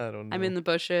 I don't know. I'm in the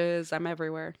bushes. I'm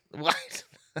everywhere. What?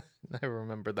 I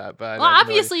remember that, but Well,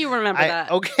 obviously you remember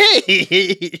that.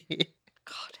 Okay.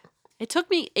 God. It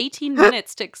took me 18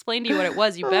 minutes to explain to you what it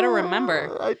was. You better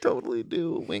remember. I totally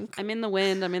do. Wink. I'm in the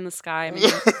wind. I'm in the sky.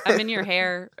 I'm in your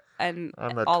hair. And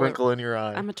I'm a twinkle in your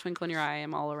eye. I'm a twinkle in your eye.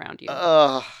 I'm all around you.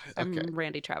 Okay. I'm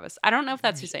Randy Travis. I don't know if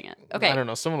that's who sang it. Okay. I don't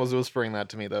know. Someone was whispering that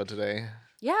to me, though, today.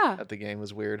 Yeah. At the game. It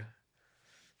was weird.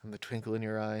 I'm the twinkle in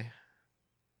your eye.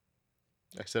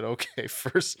 I said, okay,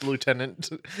 First Lieutenant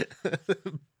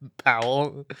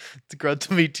Powell. It's glad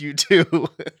to meet you, too.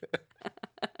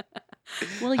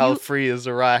 Well, How free is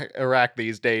Iraq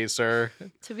these days, sir?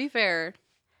 To be fair,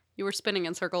 you were spinning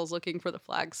in circles looking for the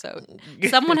flag, so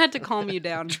someone had to calm you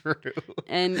down. True.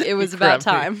 And it was about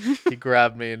time. He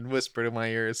grabbed me and whispered in my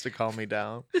ears to calm me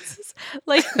down. This is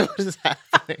like What is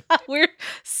happening? we're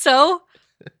so.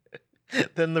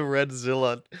 Then the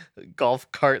Redzilla golf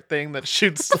cart thing that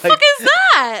shoots What the fuck is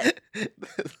that?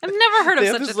 I've never heard of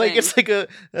such a thing. It's like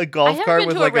a golf haven't cart been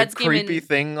with to a like a Reds game creepy in-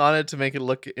 thing on it to make it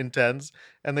look intense,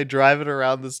 and they drive it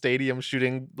around the stadium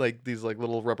shooting like these like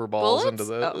little rubber balls into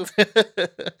Bullets?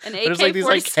 the. An There's like these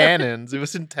like AK-47. cannons. It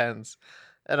was intense,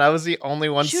 and I was the only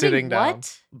one Shooting sitting down.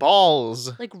 what?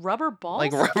 Balls. Like rubber balls?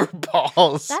 Like rubber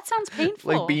balls. That sounds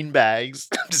painful. Like bean bags.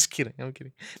 I'm just kidding. I'm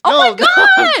kidding. Oh my I'm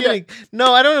God! kidding.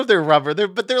 No, I don't know if they're rubber.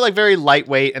 They're like very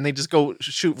lightweight, and they just go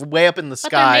shoot way up in the But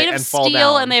sky they're made of and fall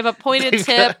steel down. and they have a pointed They've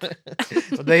tip.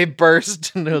 got- they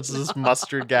burst, and there's this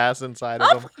mustard gas inside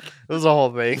of them. It was a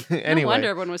whole thing. No Anyway, wonder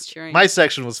everyone was cheering. my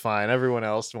section was fine. Everyone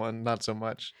else won, not so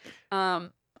much.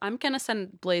 I'm gonna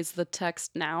send Blaze the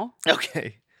text now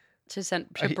Okay. to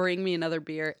Are you- bring me another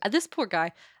beer. This poor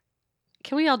guy.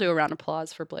 Can we all do a round of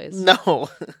applause for Blaze? No.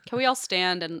 Can we all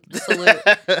stand and salute?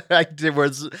 I did.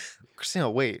 Where's Christina?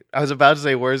 Wait, I was about to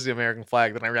say, "Where's the American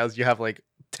flag?" Then I realized you have like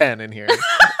 10 in here.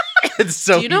 It's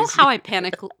so. Do you know easy. how I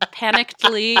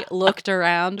panickedly looked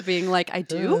around, being like, I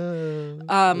do?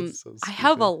 That's so I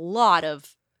have a stupid. lot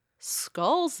of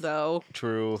skulls, though.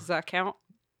 True. Does that count?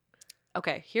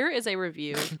 Okay, here is a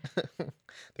review.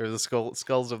 They're the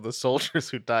skulls of the soldiers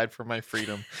who died for my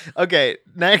freedom. Okay,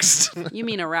 next. You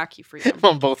mean Iraqi freedom?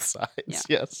 On both sides, Yeah.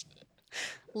 yes.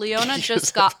 Leona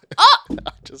just got. Oh, I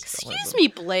just got excuse myself- me,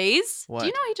 Blaze. What? Do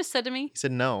you know what he just said to me? He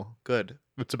said no. Good.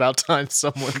 It's about time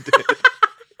someone did.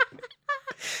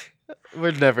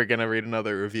 We're never gonna read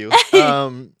another review. He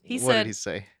What said- did he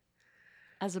say?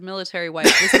 As a military wife,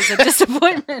 this is a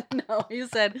disappointment. No, he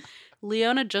said,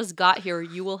 Leona just got here.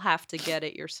 You will have to get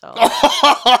it yourself.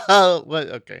 What?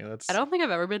 Okay, that's. I don't think I've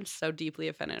ever been so deeply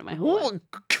offended in my whole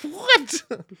life. What?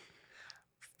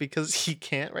 Because he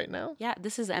can't right now. Yeah,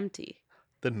 this is empty.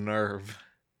 The nerve.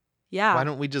 Yeah. Why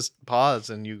don't we just pause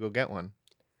and you go get one,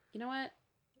 You know what?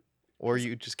 or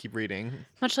you just keep reading?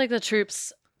 Much like the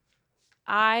troops,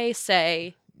 I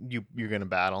say, You're gonna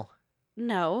battle.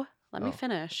 no, let me Oh,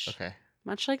 finish. Okay.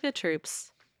 Much like the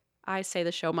troops, I say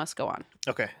the show must go on.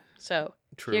 Okay. So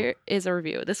True. here is a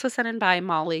review. This was sent in by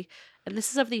Molly, and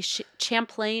this is of the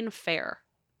Champlain Fair.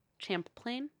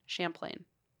 Champlain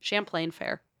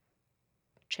Fair.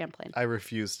 Champlain. I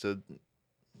refuse to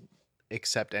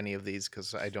accept any of these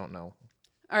because I don't know.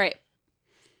 All right.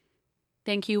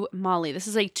 Thank you, Molly. This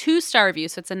is a 2-star review,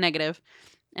 so it's a negative,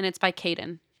 and it's by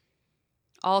Caden.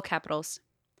 All capitals.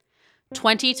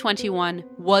 2021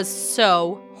 was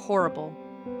so horrible.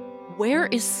 Where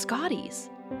is Scotty's?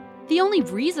 The only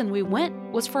reason we went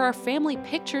was for our family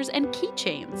pictures and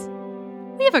keychains.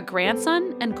 We have a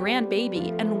grandson and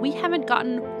grandbaby, and we haven't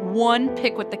gotten one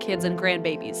pic with the kids and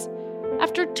grandbabies.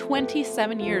 After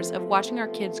 27 years of watching our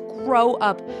kids grow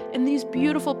up in these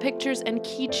beautiful pictures and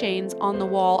keychains on the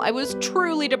wall, I was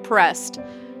truly depressed.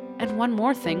 And one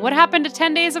more thing, what happened to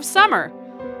 10 days of summer?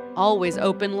 Always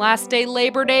open last day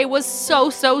Labor Day was so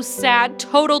sad.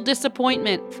 Total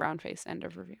disappointment. Frown face, end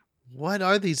of review. What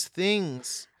are these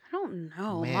things? I don't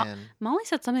know. Man. Molly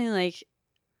said something like,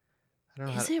 I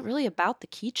don't know. is it really about the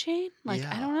keychain? Like, I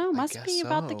Yeah, don't know. I Must guess be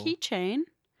about the so. keychain.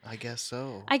 I guess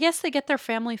so. I guess they get their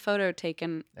family photo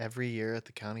taken. Every year at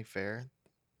the county fair.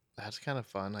 That's kind of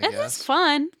fun, I It guess. is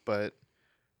fun. But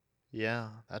yeah,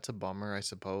 that's a bummer, I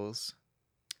suppose.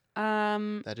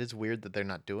 Um, That is weird that they're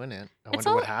not doing it. I It's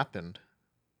wonder what all- happened.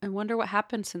 I wonder what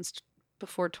happened since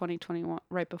before 2021,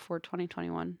 right before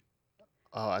 2021.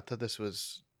 Oh, I thought this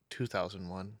was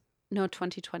 2001. No,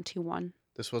 2021.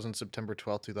 This wasn't September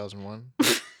 12th, 2001.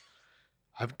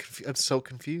 I'm so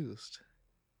confused.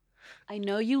 I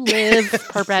know you live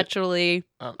perpetually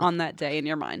Um, on that day in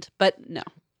your mind, but no.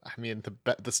 I mean,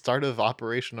 the start of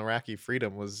Operation Iraqi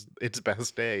Freedom was its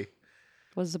best day.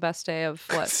 Was the best day of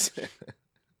what?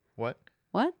 What?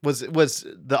 What? Was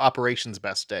the operation's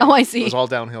best day. Oh, I It see. was all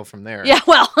downhill from there. Yeah,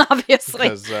 well, obviously.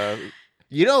 Because,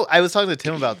 I was talking to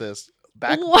Tim about this.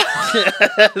 Back.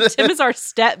 Tim is our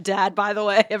stepdad, by the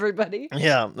way, everybody.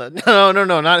 Yeah.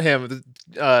 No, not him.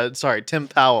 Sorry, Tim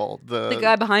Powell. The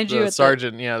guy behind you the at the-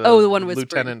 sergeant. Yeah. the one whispering.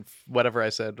 Lieutenant, whatever I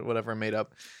said, whatever I made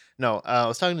up. No, I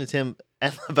was talking to Tim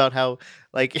about how,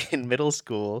 like, in middle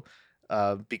school,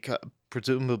 because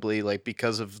presumably, like,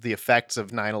 because of the effects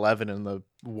of 9/11 and the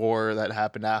war that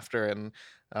happened after, and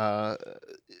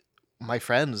my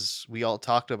friends, we all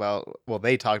talked about. Well,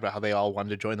 they talked about how they all wanted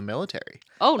to join the military.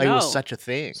 Oh, Like, no. it was such a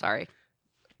thing. Sorry.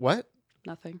 What?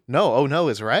 Nothing. No. Oh no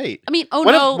is right. I mean, oh,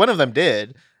 one no. One of them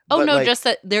did. Oh, but, no, like, just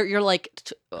that you're like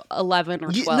 11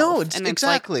 or 12. No, and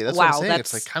exactly. Like, That's wow, what I'm saying.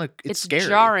 It's like kind of it's scary.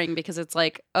 jarring because it's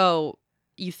like, oh,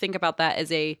 you think about that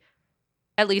as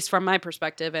at least from my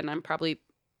perspective, and I'm definitely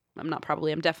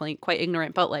quite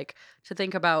ignorant, but like to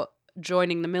think about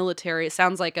joining the military, it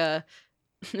sounds like a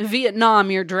Vietnam,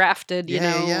 you're drafted,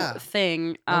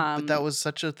 thing. But that was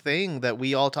such a thing that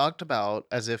we all talked about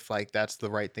as if like that's the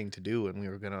right thing to do, and we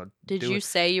were gonna. Did do you it.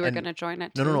 say you were And- going to join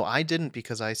it too? No, I didn't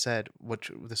because I said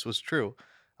this was true.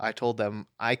 I told them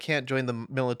I can't join the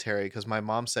military because my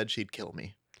mom said she'd kill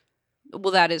me,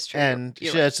 Well, that is true. and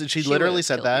You're she right. she She literally would've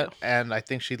said killed that, you. and I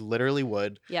think she literally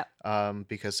would. Yep.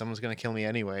 Because someone's gonna kill me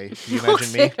anyway. Can you No,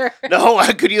 imagine me? Sarah.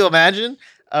 No, could you imagine?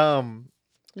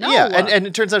 No. Yeah, and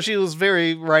it turns out she was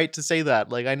very right to say that.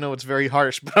 Like, I know it's very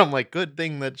harsh, but I'm like, good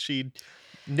thing that she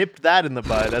nipped that in the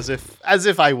bud, as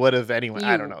if I would have anyway.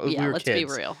 I don't know. Yeah, we were let's kids.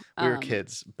 be real. We were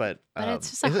kids, but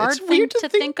It's just a it's hard thing weird to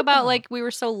think about. Like, we were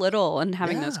so little and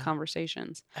having those Yeah.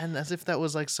 conversations. and as if that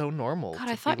was like so normal. God,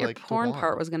 to I thought be, your like, to porn want.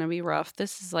 part was going to be rough.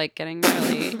 This is like getting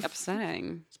really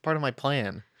upsetting. It's part of my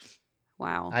plan.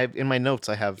 Wow. In my notes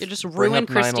I have You just bring ruined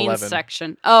up Christine's 9/11.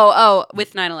 section. Oh,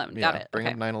 with 9/11. Got Yeah, it. bring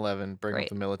Okay. up 9/11. Bring Great. up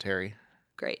the military.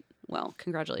 Great. Well,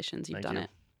 congratulations. You've Thank done you. it.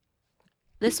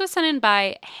 This was sent in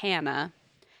by Hannah,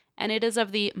 and it is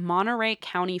of the Monterey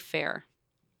County Fair.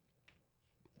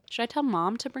 Should I tell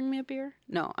Mom to bring me a beer?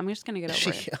 No, I'm just going to get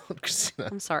over it. Christina.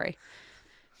 I'm sorry.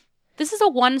 This is a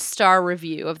 1-star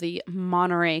review of the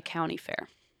Monterey County Fair.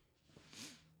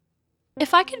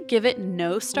 If I could give it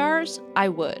no stars, I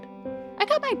would. I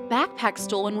got my backpack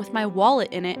stolen with my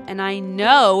wallet in it, and I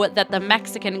know that the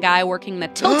Mexican guy working the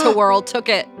Tilt-A-Whirl took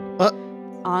it. What?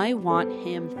 I want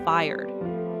him fired.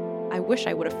 I wish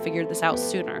I would have figured this out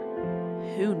sooner.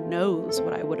 Who knows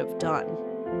what I would have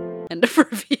done? End of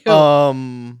review. How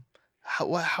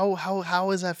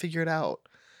is that figured out?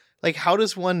 Like, how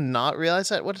does one not realize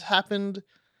that what happened,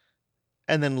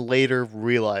 and then later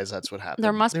realize that's what happened?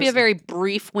 There must be a There's- very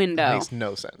brief window. Makes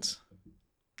no sense.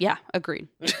 Yeah, agreed.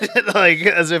 Like,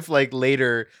 as if like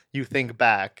later you think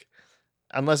back,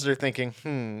 unless they're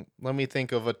thinking, let me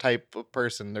think of a type of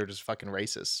person. They're just fucking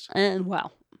racist. And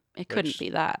well, it couldn't Which- be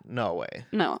that. No way.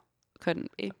 No,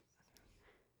 couldn't be.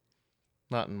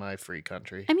 Not in my free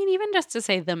country. I mean, even just to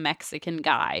say the Mexican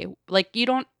guy, like you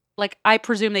don't like. I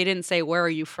presume they didn't say where are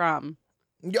you from.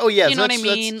 Oh yeah, You know what I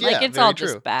mean? Like it's all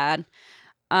just bad.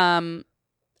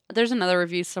 There's another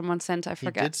review someone sent. I He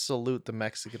forget. did salute the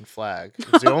Mexican flag.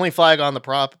 It was the only flag on the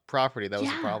property. That was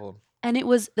the Yeah. problem. And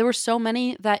there were so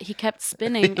many that he kept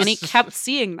spinning and he kept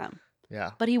seeing them.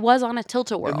 Yeah. But he was on a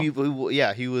Tilt-A-Whirl. He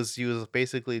was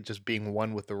basically just being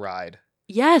one with the ride.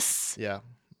 Yes. Yeah.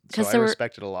 'Cause So I there were-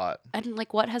 respect it a lot. And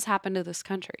like what has happened to this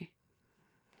country?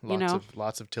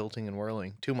 Lots of tilting and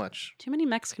whirling. Too much. Too many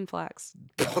Mexican flags.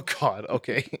 Oh God.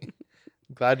 Okay.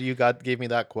 Glad you gave me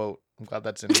that quote. I'm glad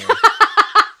that's in here.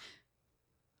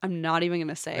 I'm not even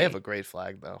gonna say. They have a great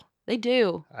flag though. They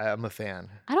do. I'm a fan.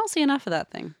 I don't see enough of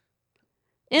that thing.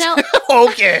 In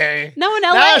Okay. No, in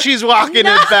LA. Now she's walking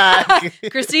it back.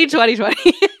 Christine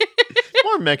 2020.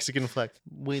 More Mexican flex.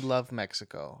 We love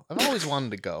Mexico. I've always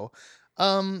wanted to go.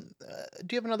 Do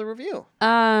you have another review?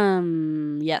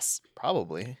 Yes.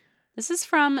 Probably. This is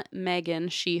from Megan,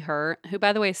 she, her, who,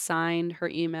 by the way, signed her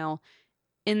email,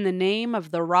 "In the name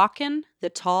of the rockin', the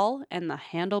tall, and the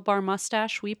handlebar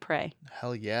mustache, we pray."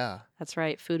 Hell yeah. That's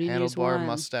right. Foodie News Handlebar 1.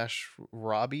 mustache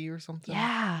Robbie or something?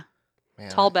 Yeah. Man,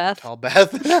 Tall Beth. Tall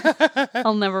Beth.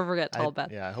 I'll never forget Tall Beth.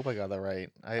 Yeah, I hope I got that right.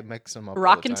 I mix them up. all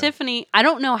Rockin' the time. Tiffany. I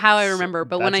don't know how I remember,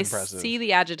 but when I That's impressive. see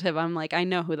the adjective, I'm like, I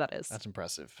know who that is. That's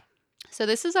impressive. So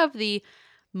this is of the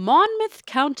Monmouth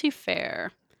County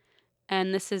Fair.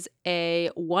 And this is a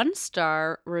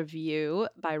 1-star review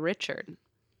by Richard.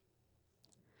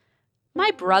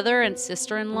 "My brother and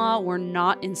sister-in-law were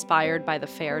not inspired by the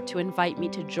fair to invite me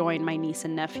to join my niece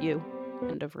and nephew."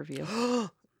 End of review.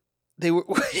 They were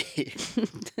wait.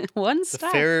 1 The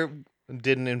star. fair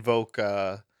didn't invoke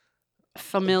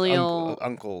Familial.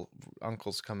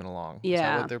 uncles coming along. Is that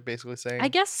Yeah. what they're basically saying? I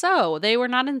guess so. They were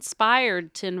not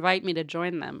inspired to invite me to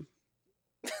join them.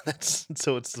 That's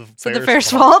so. It's the So the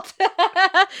fair's fault.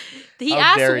 He How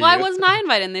asked, dare "Why you." wasn't I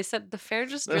invited?" And they said the fair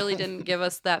just really didn't give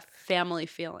us that family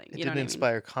feeling. It You know didn't what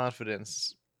inspire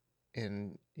confidence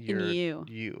in your you.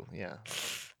 You, yeah.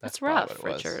 That's probably rough,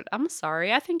 what it was. Richard. I'm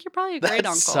sorry. I think you're probably a great That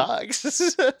uncle. sucks.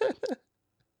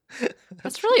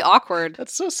 That's really awkward.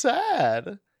 That's so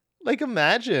sad. Like,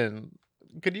 imagine.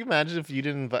 Could you imagine if you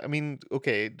didn't invite? I mean,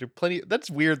 okay, there are plenty.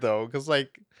 That's weird though, because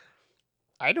like,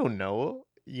 I don't know.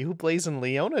 You, Blaze, and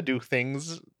Leona do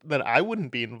things that I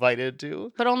wouldn't be invited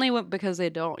to. But only because they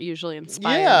don't usually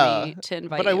inspire me to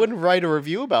invite but you. I wouldn't write a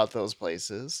review about those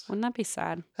places. Wouldn't that be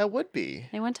sad? That would be.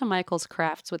 They went to Michael's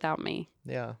Crafts without me.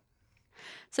 Yeah.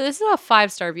 So this is a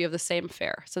 5-star review of the same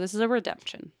fair. So this is a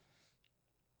redemption.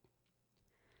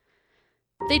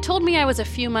 "They told me I was a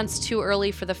few months too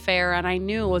early for the fair, and I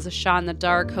knew it was a shot in the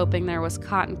dark, hoping there was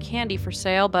cotton candy for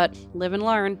sale, but live and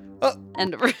learn."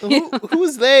 End of review.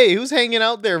 Who's they? Who's hanging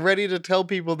out there ready to tell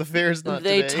people the fair's not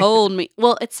They today? told me.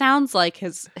 Well, it sounds like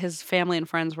his family and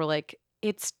friends were like,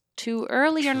 "It's too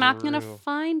early. You're not going to True.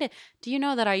 find it." Do you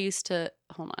know that I used to...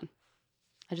 Hold on.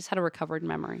 I just had a recovered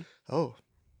memory. Oh,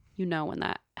 You know when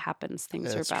that happens,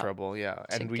 things that's are about... trouble. Yeah,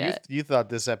 to and get- you thought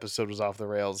this episode was off the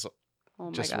rails. Oh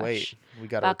my Just gosh. wait, we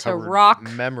got About a to recovered rock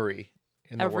memory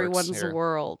in the works Everyone's here.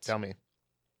 world. Tell me.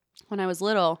 When I was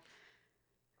little,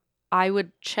 I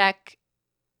would check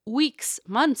weeks,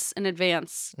 months in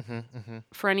advance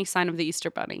for any sign of the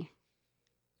Easter Bunny.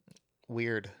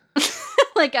 Weird.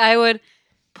 Like I would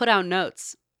put out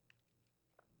notes.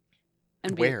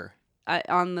 And be Where?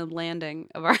 on the landing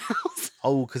of our house,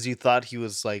 Oh, because you thought he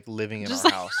was like living in Just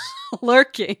our like- house.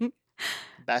 lurking.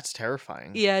 That's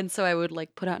terrifying. Yeah, and so I would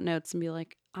like put out notes and be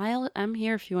like, I'm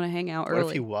here if you want to hang out What if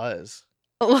early. he was?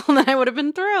 Well, then I would have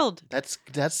been thrilled. That's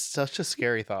such a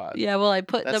scary thought. Yeah, well, I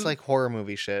put That's them. like horror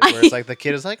movie shit, where it's like the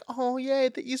kid is like, "Oh yay,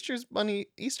 the Easter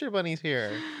bunny's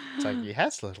here." It's like,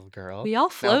 "Yes, little girl. We all Now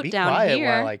float be down quiet here.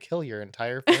 while I kill your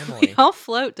entire We family." all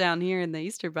float down here in the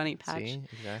Easter Bunny patch. See,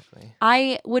 exactly.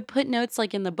 I would put notes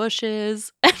like in the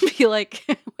bushes and be like,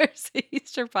 "Where's the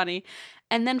Easter Bunny?"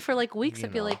 And then for like weeks, You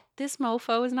I'd be know. like, "This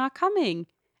mofo is not coming."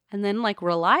 And then like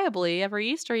reliably every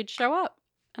Easter he'd show up,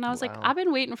 and I was like, Wow. "I've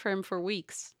been waiting for him for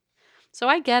weeks." So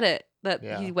I get it that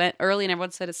Yeah. he went early, and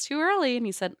everyone said it's too early, and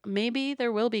he said maybe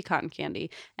there will be cotton candy,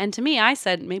 and to me, I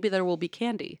said maybe there will be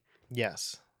candy.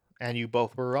 Yes, and you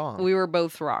both were wrong. We were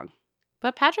both wrong,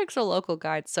 but Patrick's a local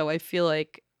guide, so I feel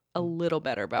like a little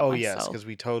better about Oh myself. yes, because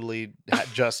we totally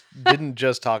didn't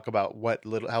just talk about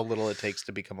how little it takes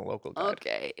to become a local guide.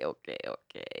 Okay.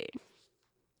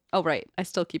 Oh, right. I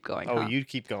still keep going. Oh, huh? you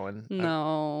keep going.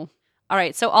 No. All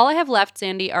right. So all I have left,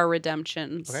 Sandy, are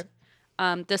redemptions.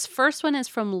 Okay. This first one is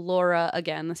from Laura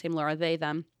again, the same Laura, they,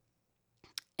 them.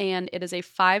 And it is a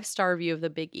 5-star review of the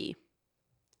Big E.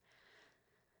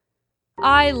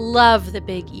 "I love the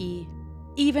Big E.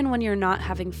 Even when you're not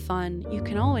having fun, you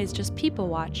can always just people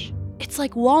watch. It's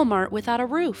like Walmart without a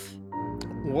roof."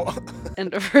 Wha-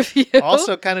 End of review.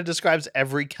 also, kind of describes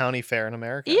every county fair in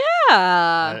America.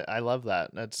 Yeah. I love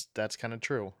that. That's kind of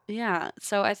true. Yeah.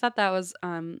 So I thought that was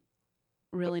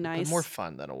really But nice. more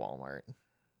fun than a Walmart.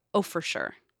 Oh, for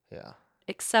sure. Yeah,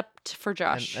 Except for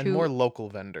Josh, and more local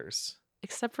vendors.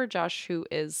 except for Josh, who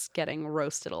is getting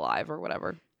roasted alive or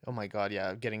whatever Oh my god,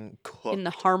 yeah, getting cooked. in the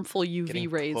harmful UV getting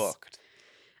rays. cooked.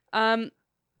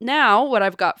 Now what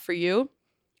I've got for you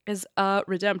is a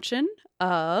redemption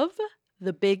of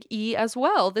the Big E as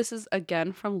well. This is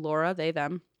again from Laura, they,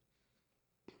 them.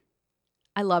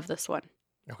 I love this one.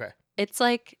 Okay. It's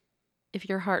like if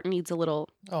your heart needs a little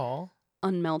Oh,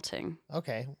 unmelting.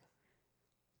 okay.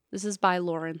 This is by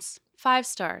Lawrence. 5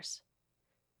 stars.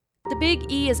 The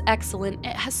Big E is excellent.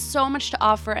 It has so much to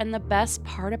offer, and the best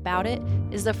part about it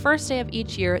is the first day of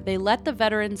each year, they let the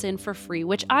veterans in for free,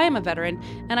 which I am a veteran,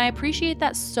 and I appreciate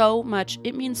that so much.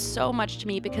 It means so much to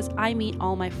me because I meet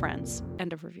all my friends.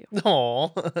 End of review.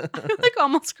 Oh, I like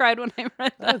almost cried when I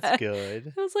read that. that's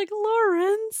good. I was like,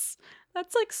 Lawrence,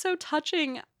 that's like so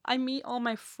touching. I meet all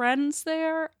my friends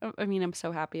there. I mean, I'm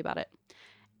so happy about it.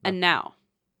 And now,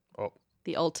 Oh,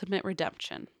 the ultimate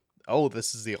redemption. oh,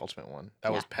 this is the ultimate one.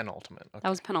 That was Yeah. penultimate. Okay. That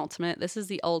was penultimate. This is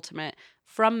the ultimate.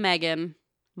 From Megan,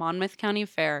 Monmouth County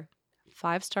Fair.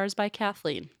 5 stars by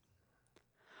Kathleen.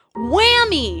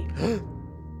 Whammy!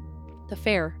 The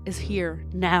fair is here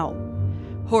now.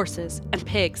 Horses and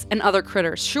pigs and other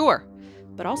critters, sure,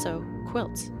 but also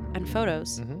quilts and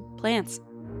photos, Mhm. plants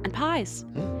and pies.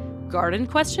 Mm. Garden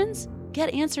questions?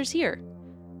 Get answers here.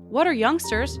 What are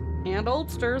youngsters and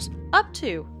oldsters up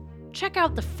to? Check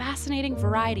out the fascinating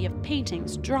variety of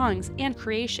paintings, drawings, and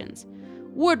creations.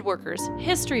 Woodworkers,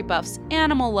 history buffs,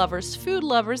 animal lovers, food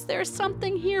lovers, there's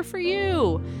something here for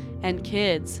you. And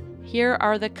kids, here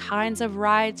are the kinds of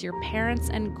rides your parents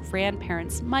and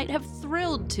grandparents might have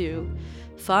thrilled to.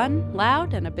 Fun,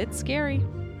 loud, and a bit scary.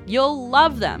 You'll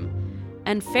love them.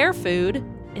 And fair food,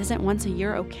 isn't once a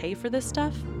year okay for this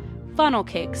stuff? Funnel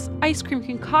cakes, ice cream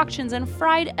concoctions, and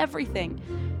fried everything.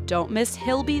 Don't miss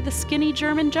Hilby the skinny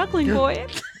German juggling boy.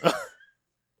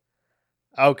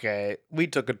 Okay, we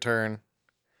took a turn.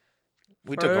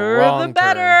 We took a For wrong the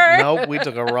better. turn. Nope, we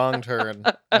took a wrong turn.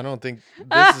 I don't think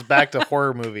this is back to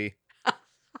horror movie.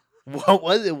 What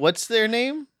was it? What's their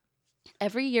name?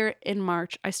 Every year in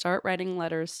March, I start writing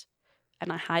letters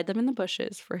and I hide them in the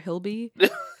bushes for Hilby.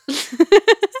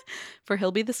 For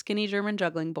Hilby the skinny German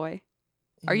juggling boy.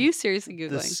 Are you seriously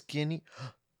the Googling? skinny?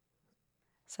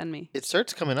 Send me. It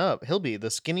starts coming up. Hilby, the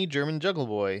skinny German juggle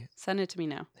boy. Send it to me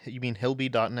now. You mean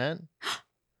Hilby.net?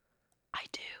 I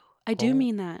do. I do Oh.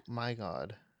 mean that. My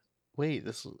God. Wait,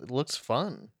 it looks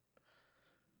fun.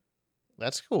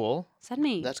 That's cool. Send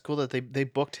me. That's cool that they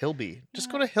booked Hilby.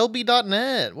 Just go to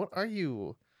Hilby.net. What are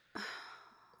you?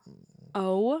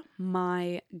 Oh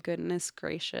my goodness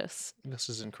gracious. This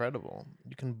is incredible.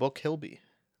 You can book Hilby.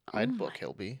 I'd book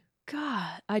Hilby.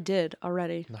 God, I did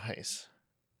already. Nice.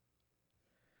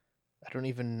 I don't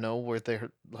even know where they're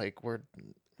like where.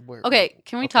 Okay,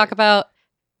 can we okay. talk about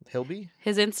Hilby?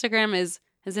 his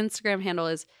Instagram handle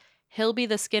is Hilby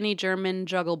the skinny German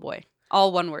juggle boy.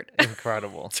 All one word.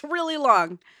 Incredible. It's really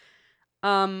long.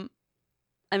 I'm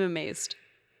amazed.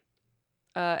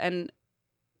 And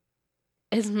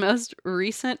his most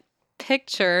recent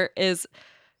picture is,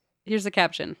 here's the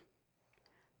caption.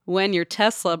 When your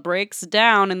Tesla breaks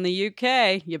down in the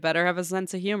UK, you better have a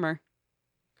sense of humor.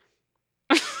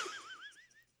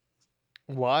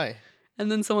 Why? And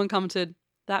then someone commented,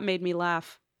 that made me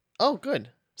laugh. Oh, good.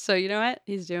 So you know what?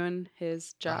 He's doing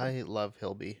his job. I love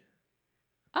Hilby.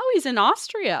 Oh, he's in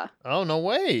Austria. Oh, no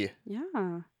way.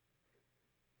 Yeah.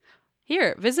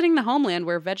 Here, visiting the homeland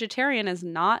where vegetarian is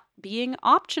not being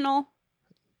optional.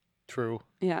 True.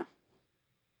 Yeah.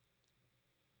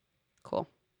 Cool.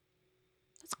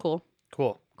 That's cool.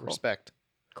 Cool. Cool. Respect.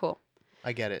 Cool.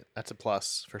 I get it. That's a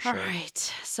plus for sure. All right.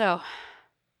 So,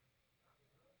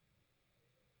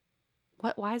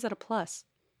 why is that a plus?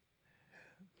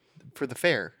 For the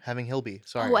fair, having Hilby.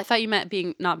 Sorry. Oh, I thought you meant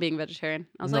not being vegetarian.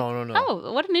 I was No, like, no.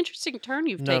 oh, what an interesting turn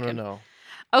you've No, taken. no.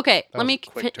 Okay, That let was me a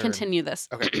quick turn. continue this.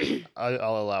 Okay.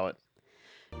 I'll allow it.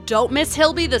 Don't miss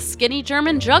Hilby, the skinny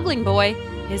German juggling boy.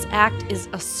 His act is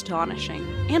astonishing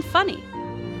and funny.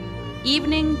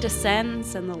 Evening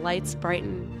descends and the lights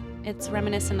brighten. It's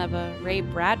reminiscent of a Ray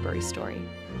Bradbury story.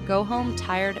 Go home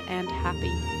tired and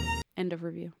happy. End of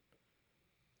review.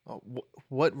 Oh,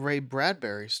 what Ray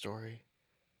Bradbury story?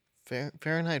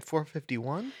 Fahrenheit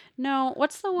 451? No,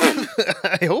 what's the one?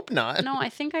 I hope not. No, I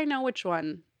think I know which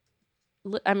one.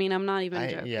 I mean, I'm not even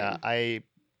joking.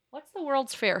 What's the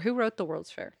World's Fair? Who wrote the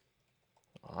World's Fair?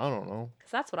 I don't know.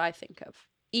 Because that's what I think of.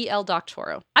 E.L.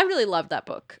 Doctoro. I really love that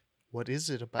book. What is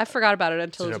it about? I forgot about it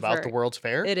until Is it about the World's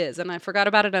Fair? It is, and I forgot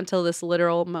about it until this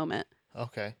literal moment.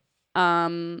 Okay.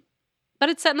 But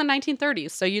it's set in the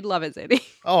 1930s, so you'd love it, Zadie.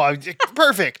 Oh,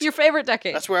 perfect. Your favorite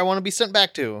decade. That's where I want to be sent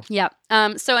back to. Yeah.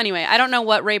 So anyway, I don't know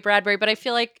what Ray Bradbury, but I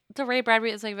feel like the Ray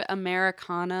Bradbury is like an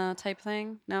Americana type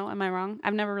thing. No, am I wrong?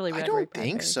 I've never really read I Ray don't Bradbury.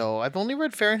 think so. I've only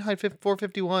read Fahrenheit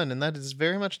 451, and that is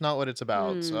very much not what it's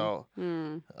about. So,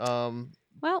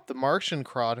 Well, the Martian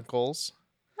Chronicles.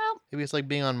 well, Maybe it's like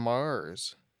being on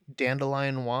Mars.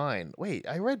 Dandelion Wine. Wait,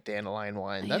 I read Dandelion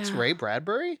Wine. That's Yeah. Ray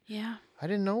Bradbury? yeah. I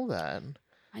didn't know that.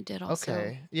 I did also.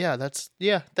 Okay. Yeah,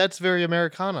 that's very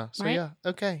Americana. So Right? yeah,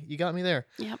 okay, you got me there.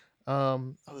 Yep.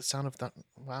 The Sound of Thunder.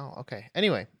 Wow. Okay.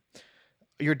 Anyway,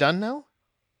 you're done now?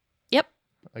 Yep.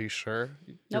 Are you sure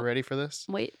you're Nope. ready for this?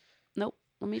 Wait. Nope.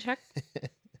 Let me check.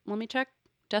 Let me check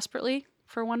desperately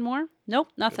for one more. Nope.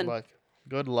 Nothing.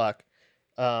 Good luck.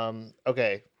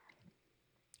 Okay.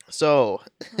 So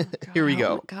Oh, here we God, go.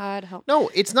 help me. God help. No,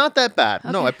 it's not that bad.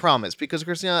 No, Okay. I promise. Because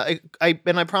Christina, I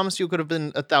promise you, it could have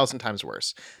been 1,000 times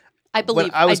worse. I believe.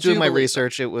 When I was doing do my believe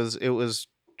research, it was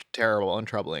terrible and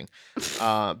troubling.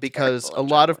 Because Terrible a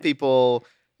and lot of troubling. people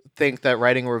think that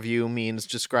writing a review means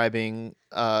describing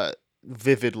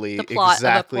vividly The plot of a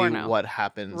exactly porno. what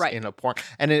happens Right. in a porn.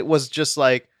 And it was just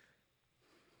like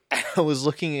I was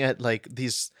looking at like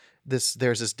there's this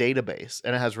database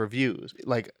and it has reviews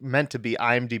like meant to be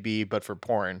IMDb but for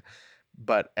porn,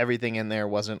 but everything in there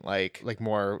wasn't like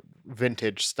more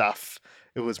vintage stuff.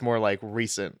 It was more like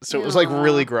recent. So it was like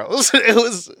really Aw. gross.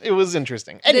 It was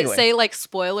interesting. Did Anyway, it say like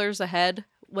spoilers ahead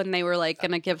when they were like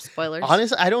gonna give spoilers?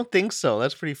 honestly, I don't think so.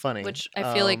 That's pretty funny. Which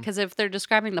I feel like because if they're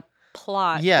describing the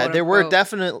plot, yeah, quote there were unquote-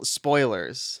 definite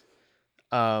spoilers.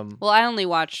 Well, I only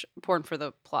watch porn for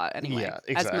the plot anyway, Yeah,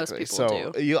 exactly. as most people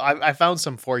So do. I found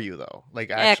some for you though. Like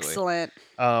actually.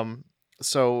 Excellent.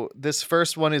 So this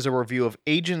first one is a review of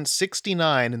Agent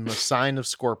 69 in the Sign of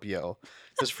Scorpio.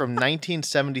 This is from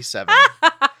 1977.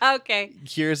 Okay.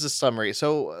 Here's the summary.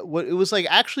 So what it was like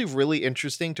actually really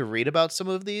interesting to read about some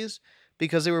of these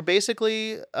because they were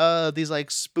basically these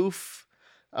like spoof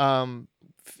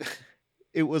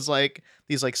it was like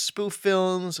these like spoof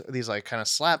films, these like kind of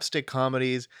slapstick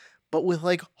comedies, but with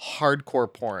like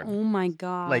hardcore porn. Oh my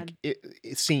god. Like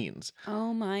scenes.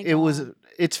 Oh my god.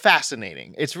 It's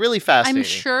fascinating. It's really fascinating. I'm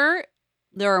sure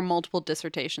there are multiple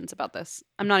dissertations about this.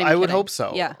 I'm not even I would kidding. hope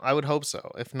so. Yeah. I would hope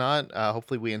so. If not,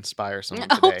 hopefully we inspire someone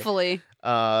today. Hopefully.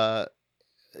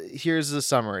 Here's the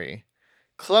summary.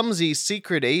 Clumsy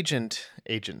secret agent,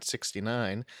 Agent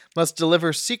 69, must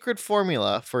deliver secret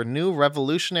formula for new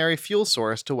revolutionary fuel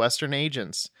source to Western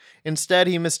agents. Instead,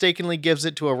 he mistakenly gives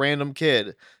it to a random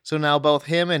kid. So now both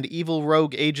him and evil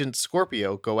rogue Agent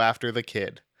Scorpio go after the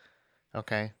kid.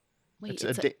 Okay. Wait,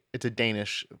 It's a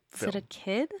Danish is film. it a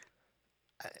kid?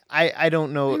 I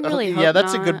don't know. I really Okay, hope yeah,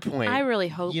 that's a not. good point. I really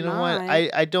hope You know not. what?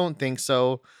 I don't think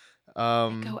so.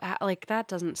 Go at, like that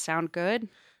doesn't sound good.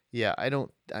 Yeah, I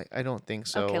don't think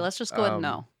so. Okay, let's just go with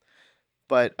no.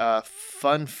 But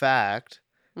fun fact,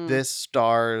 Mm. this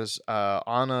stars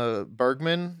Anna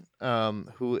Bergman,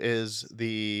 who is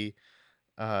the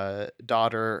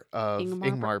daughter of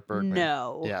Ingmar Bergman.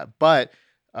 No. Yeah, but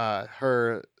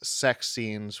her sex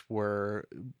scenes were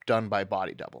done by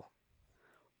body double.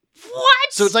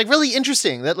 What? So it's like really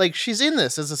interesting that like she's in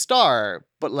this as a star,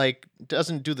 but like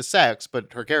doesn't do the sex,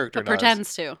 but her character But does.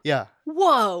 pretends to. Yeah,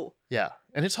 Whoa. yeah,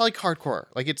 and it's like hardcore.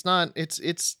 Like it's not. It's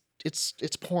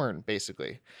porn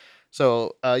basically.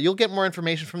 So you'll get more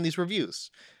information from these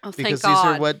reviews Oh, because thank these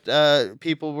God. are what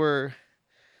people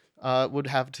would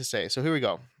have to say. So here we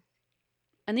go.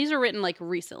 And these are written like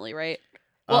recently, right?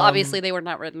 Well, Um, obviously they were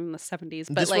not written in the 70s,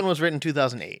 but This like one was written in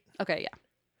 2008. okay, yeah.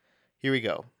 Here we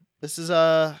go. This is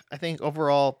I think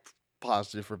overall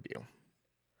positive review.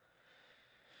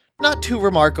 Not too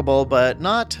remarkable, but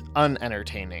not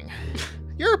unentertaining.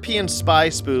 European spy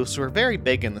spoofs were very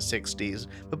big in the 60s,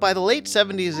 but by the late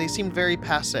 70s they seemed very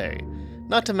passé.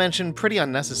 Not to mention pretty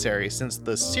unnecessary since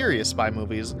the serious spy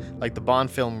movies, like the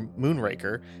Bond film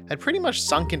Moonraker, had pretty much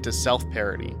sunk into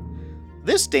self-parody.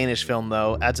 This Danish film,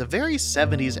 though, adds a very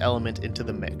 70s element into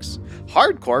the mix.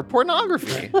 Hardcore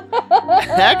pornography!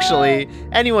 Actually,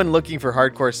 anyone looking for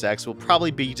hardcore sex will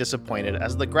probably be disappointed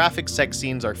as the graphic sex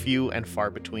scenes are few and far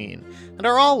between, and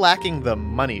are all lacking the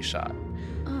money shot.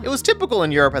 It was typical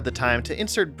in Europe at the time to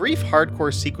insert brief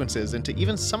hardcore sequences into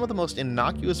even some of the most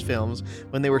innocuous films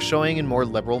when they were showing in more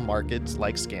liberal markets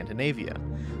like Scandinavia.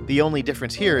 The only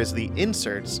difference here is the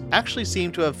inserts actually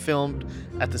seem to have filmed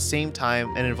at the same time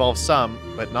and involve some,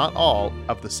 but not all,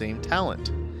 of the same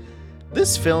talent.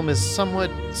 This film is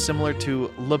somewhat similar to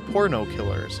Le Porno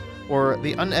Killers, or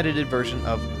the unedited version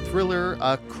of Thriller: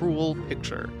 A Cruel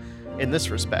Picture, in this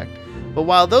respect. But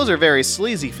while those are very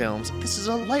sleazy films, this is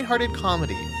a lighthearted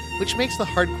comedy, which makes the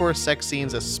hardcore sex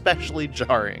scenes especially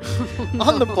jarring.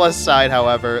 On the plus side,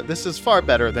 however, this is far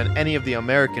better than any of the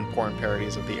American porn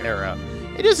parodies of the era.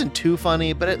 It isn't too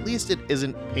funny, but at least it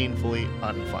isn't painfully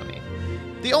unfunny.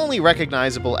 The only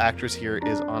recognizable actress here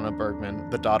is Anna Bergman,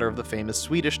 the daughter of the famous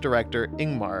Swedish director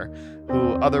Ingmar,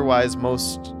 who otherwise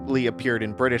mostly appeared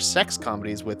in British sex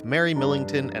comedies with Mary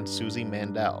Millington and Susie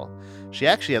Mandel. She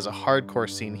actually has a hardcore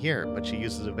scene here, but she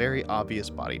uses a very obvious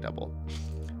body double.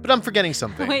 But I'm forgetting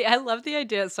something. Wait, I love the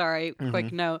idea. Sorry, quick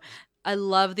Mhm. note. I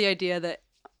love the idea that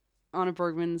Anna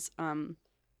Bergman's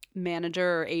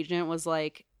manager or agent was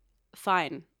like,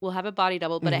 "Fine, we'll have a body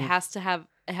double, but Mhm.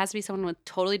 it has to be someone with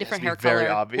totally It has different to be hair very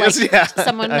color, obvious. like Yeah.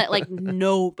 someone that like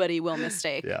nobody will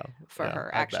mistake Yeah. for Yeah,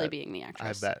 her I actually bet. being the I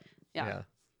actress." bet. Yeah. Yeah.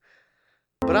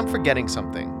 But I'm forgetting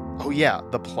something. Oh yeah,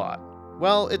 the plot.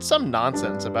 Well, it's some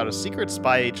nonsense about a secret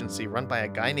spy agency run by a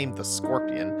guy named the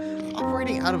Scorpion,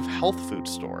 operating out of health food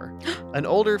store. An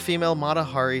older female Mata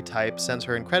Hari type sends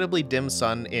her incredibly dim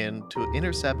son in to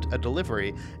intercept a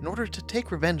delivery in order to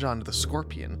take revenge on the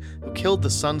Scorpion, who killed the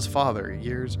son's father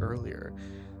years earlier,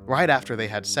 right after they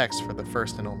had sex for the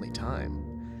first and only time.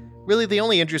 Really, the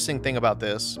only interesting thing about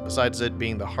this, besides it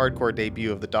being the hardcore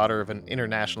debut of the daughter of an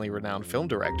internationally renowned film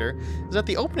director, is that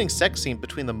the opening sex scene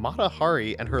between the Mata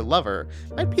Hari and her lover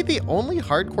might be the only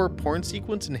hardcore porn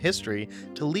sequence in history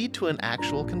to lead to an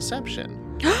actual conception.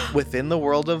 Within the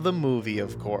world of the movie,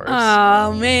 of course.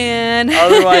 Oh man.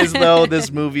 Otherwise, though,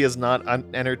 this movie is not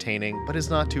entertaining, but is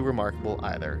not too remarkable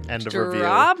either. End of review.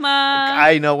 Drama.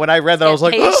 I know, when I read that, I was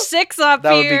like, Page 6 up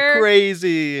that would here. be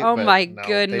crazy. Oh But my no,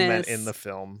 They meant in goodness. the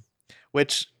film.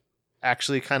 Which,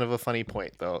 actually, kind of a funny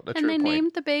point, though. A And true they point.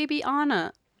 named the baby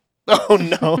Anna. Oh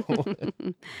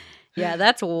no. Yeah,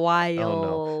 that's wild. Oh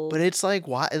no. But it's like,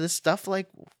 why this stuff like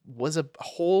was a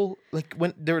whole like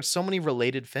when there were so many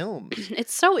related films.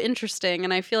 It's so interesting,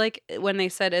 and I feel like when they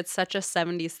said it's such a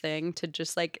 70s thing to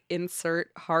just like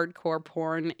insert hardcore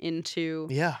porn into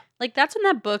Yeah. like that's when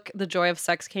that book The Joy of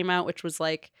Sex came out, which was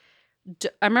like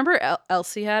I remember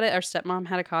Elsie had it, our stepmom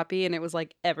had a copy, and it was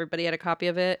like everybody had a copy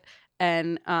of it.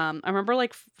 And I remember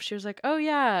like she was like, "Oh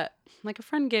yeah, like a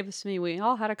friend gave this to me. We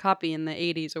all had a copy in the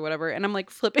 80s or whatever." And I'm like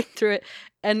flipping through it,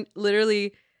 and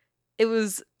literally it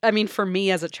was, I mean, for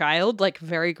me as a child, like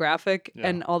very graphic Yeah.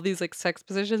 and all these like sex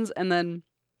positions. And then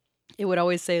it would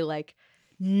always say like,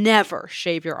 never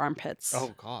shave your armpits.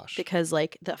 Oh gosh. Because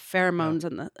like the pheromones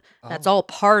and that's Oh. all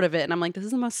part of it. And I'm like, this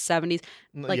is the most 70s.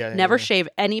 Like never shave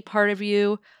any part of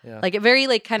you. Yeah. Like a very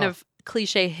like kind Huh. of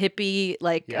cliche hippie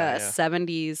like Yeah, yeah.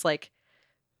 70s like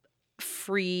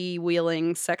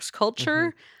freewheeling sex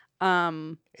culture.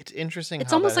 It's interesting.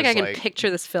 It's how almost that like I is, can picture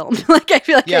this film. Like I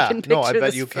feel like I Yeah, can picture no, I bet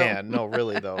this you film. can. No,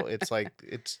 really though. It's like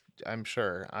I'm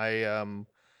sure.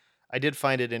 I did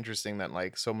find it interesting that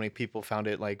like so many people found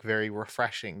it like very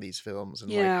refreshing, these films,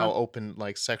 and like Yeah. how open,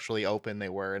 like sexually open they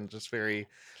were, and just very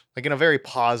like in a very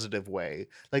positive way.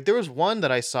 Like there was one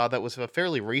that I saw that was a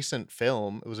fairly recent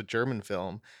film. It was a German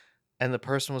film, and the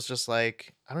person was just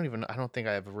like, I don't think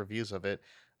I have reviews of it.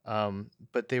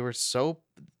 But they were so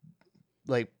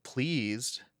like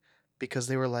pleased because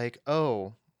they were like,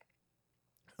 oh,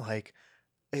 like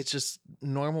it's just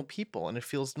normal people, and it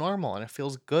feels normal, and it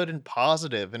feels good and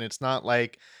positive, and it's not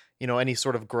like, any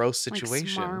sort of gross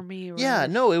situation. Like smarmy. Yeah,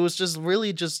 really. no, it was just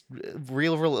really just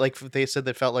real, like they said,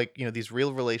 that felt like, these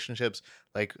real relationships,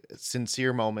 like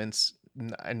sincere moments.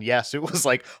 And yes, it was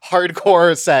like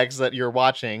hardcore sex that you're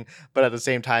watching, but at the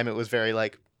same time, it was very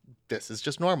like, this is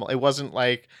just normal. It wasn't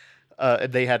like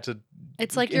they had to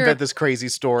It's like you're invent this crazy a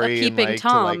story and peeping like to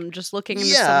Tom like, just looking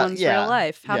into Yeah, someone's yeah, real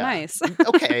life. How yeah. nice.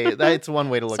 Okay, that's one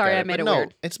way to look Sorry, at it. I made But it no,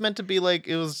 weird. it's meant to be like,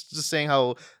 it was just saying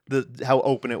how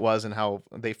open it was and how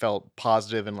they felt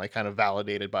positive and like kind of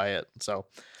validated by it. So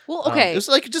Well, okay. it was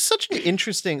like just such an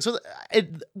interesting. So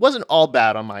it wasn't all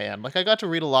bad on my end. Like I got to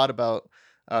read a lot about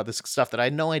this stuff that I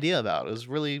had no idea about. It was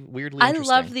really weirdly I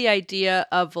interesting. love the idea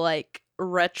of like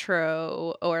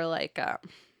retro or like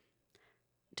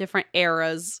different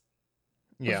eras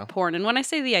Yeah. of porn. And when I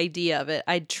say the idea of it,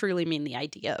 I truly mean the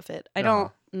idea of it. I Uh-huh.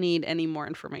 don't need any more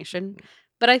information.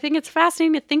 But I think it's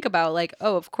fascinating to think about like,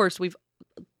 oh, of course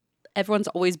everyone's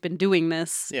always been doing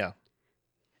this. Yeah.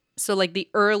 So like the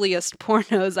earliest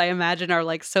pornos I imagine are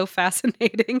like so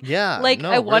fascinating. Yeah. Like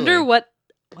no, I wonder really.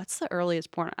 what's the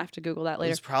earliest porn? I have to Google that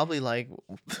later. It's probably like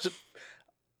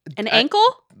An I-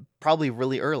 ankle? probably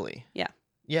really early. Yeah.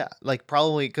 Yeah, like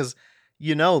probably because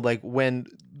like when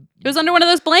It was under one of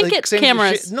those blanket like, same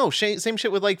cameras. same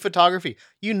shit with like photography.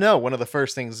 One of the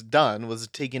first things done was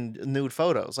taking nude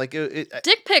photos. Like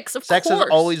Dick pics, of sex course. has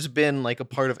always been like a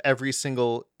part of every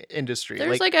single industry.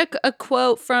 There's like a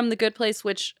quote from The Good Place,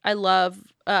 which I love,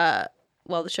 the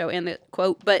show and the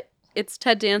quote, but it's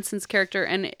Ted Danson's character,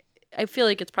 and I feel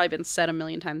like it's probably been said a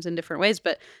million times in different ways,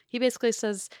 but he basically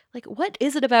says, like, what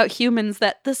is it about humans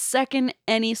that the second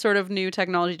any sort of new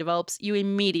technology develops, you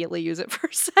immediately use it for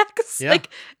sex? Yeah, Like,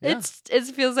 yeah. it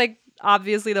feels like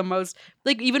obviously the most,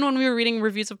 like, even when we were reading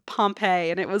reviews of Pompeii,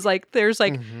 and it was like, there's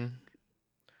like, Mhm.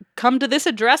 come to this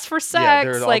address for sex. Yeah,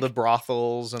 there's like, all the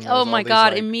brothels and oh there's all my these,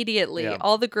 God, like- immediately. yeah.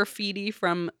 All the graffiti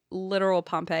from literal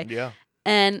Pompeii. Yeah.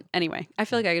 And anyway, I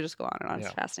feel like I could just go on and on. It's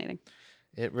Yeah. fascinating.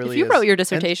 It really if you is. wrote your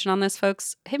dissertation on this,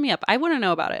 folks, hit me up. I want to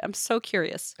know about it. I'm so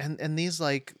curious. And these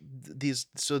like these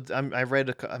so I'm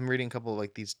reading a couple of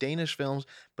like these Danish films,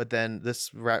 but then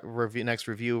this next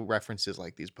review references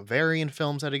like these Bavarian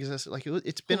films that exist. Like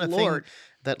it's been a Lord. thing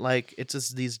that like it's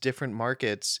just these different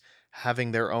markets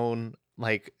having their own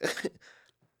like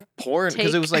porn,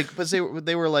 because it was like, but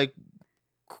they were like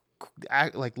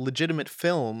like legitimate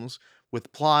films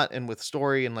with plot and with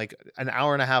story and like an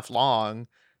hour and a half long.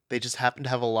 They just happen to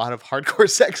have a lot of hardcore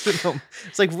sex in them.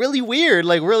 It's like really weird,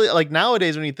 like really like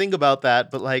nowadays when you think about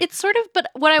that. But like It's sort of, but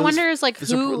what I wonder is like it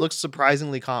who looks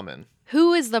surprisingly common.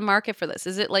 Who is the market for this?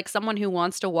 Is it like someone who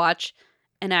wants to watch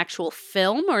an actual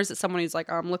film, or is it someone who's like,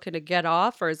 oh, I'm looking to get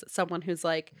off, or is it someone who's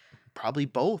like, probably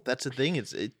both? That's the thing. I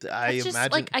just,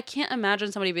 imagine like I can't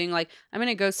imagine somebody being like, I'm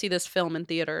gonna go see this film in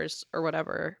theaters or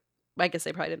whatever. I guess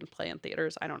they probably didn't play in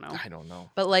theaters. I don't know.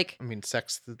 But like, I mean,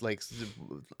 sex like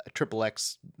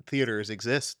XXX theaters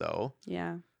exist though.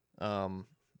 Yeah.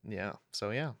 Yeah. So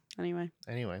yeah. Anyway.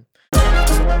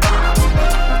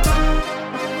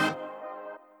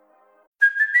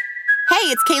 Hey,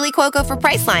 it's Kaylee Cuoco for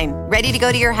Priceline. Ready to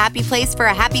go to your happy place for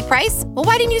a happy price? Well,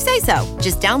 why didn't you say so?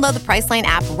 Just download the Priceline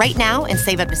app right now and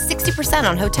save up to 60%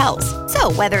 on hotels.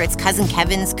 So whether it's Cousin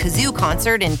Kevin's Kazoo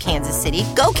Concert in Kansas City,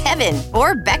 go Kevin,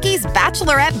 or Becky's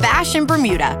Bachelorette Bash in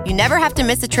Bermuda, you never have to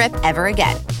miss a trip ever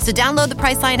again. So download the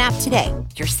Priceline app today.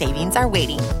 Your savings are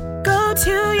waiting. Go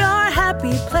to your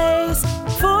happy place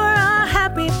for a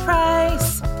happy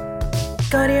price.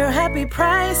 Go to your happy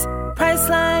price,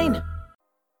 Priceline.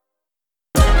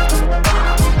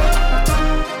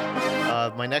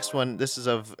 My next one, this is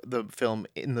of the film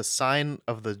In the Sign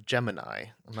of the Gemini,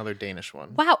 another Danish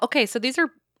one. Wow. Okay, so these are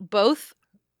both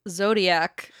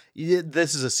Zodiac. Yeah,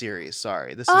 this is a series.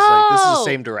 Sorry, this is the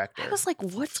same director. I was like,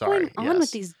 what's going on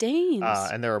with these Danes?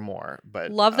 And there are more,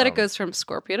 but love that it goes from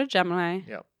Scorpio to Gemini.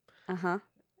 Yep. Uh-huh.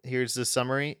 Here's the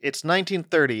summary. It's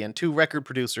 1930, and two record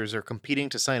producers are competing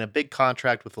to sign a big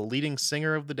contract with the leading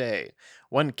singer of the day.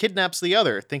 One kidnaps the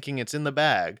other, thinking it's in the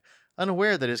bag,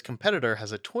 unaware that his competitor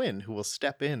has a twin who will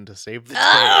step in to save the day.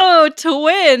 Oh,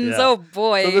 twins! Yeah. Oh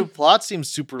boy! So the plot seems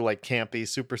super like campy,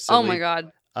 super silly. Oh my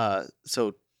god!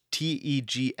 So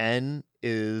TEGN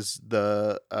is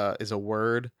a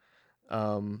word.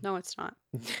 No, it's not.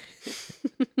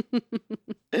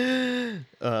 And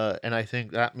I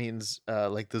think that means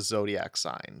like the zodiac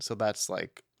sign. So that's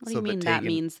like. What do you mean that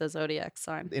means the zodiac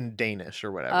sign? In Danish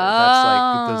or whatever. That's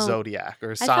like the Oh. zodiac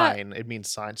or sign. It means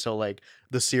sign. So like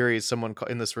the series, someone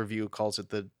in this review calls it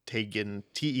the Tegin,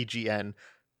 TEGN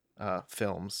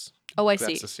films. Oh, I That's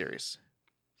see. the series.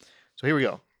 So here we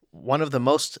go. One of the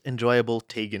most enjoyable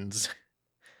Tegins.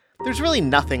 There's really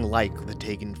nothing like the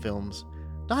Tegin films.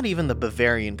 Not even the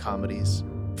Bavarian comedies.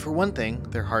 For one thing,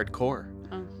 they're hardcore.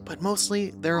 Oh. But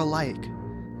mostly, they're alike.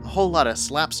 A whole lot of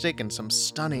slapstick and some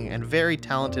stunning and very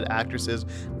talented actresses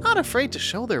not afraid to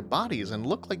show their bodies and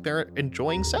look like they're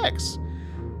enjoying sex.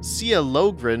 Sia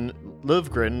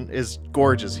Lovgren is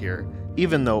gorgeous here,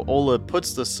 even though Ola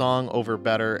puts the song over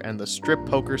better and the strip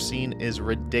poker scene is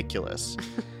ridiculous.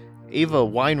 Ava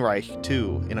Weinreich,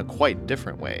 too, in a quite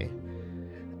different way.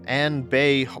 Anne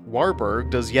Bay Warburg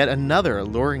does yet another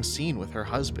alluring scene with her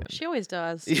husband. She always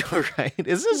does. You're right. Isn't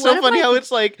it What so if funny I- how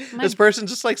it's like my- this person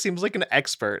just like seems like an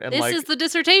expert and This like is the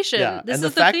dissertation. yeah, This and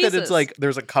is the fact thesis. that it's like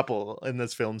there's a couple in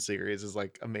this film series is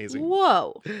like amazing.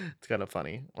 Whoa. It's kind of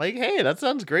funny. Like, hey, that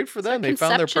sounds great for Is there them. They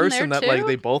found their conception person there, that like too?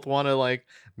 they both want to like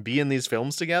be in these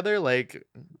films together. Like,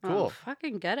 cool. Oh,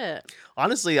 fucking get it.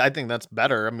 Honestly, I think that's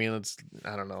better. I mean, it's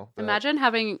I don't know. Imagine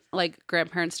having like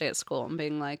grandparents stay at school and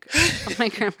being like, oh, my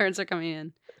grandparents are coming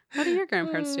in. What do your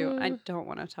grandparents do? I don't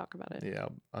want to talk about it. Yeah,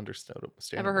 understood.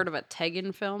 Ever heard of a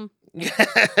Tegan film?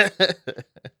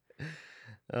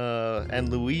 And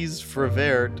Louise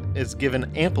Frevert is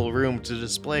given ample room to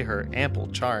display her ample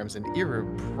charms and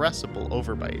irrepressible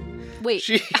overbite. Wait,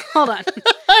 She- hold on.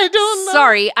 I don't know.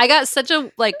 Sorry, I got such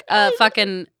a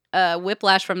fucking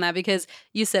whiplash from that because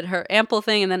you said her ample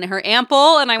thing and then her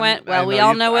ample, and I went, well, we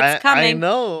all know what's coming. I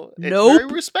know. It's Nope.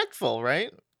 very respectful,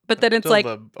 right? But then it's Until like,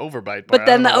 the overbite. but part.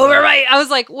 then the I don't know. overbite. I was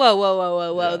like,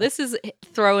 whoa. Yeah. This is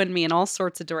throwing me in all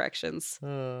sorts of directions.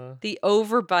 The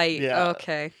overbite. Yeah.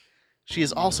 Okay. She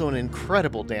is also an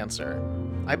incredible dancer.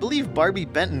 I believe Barbie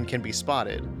Benton can be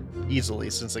spotted, easily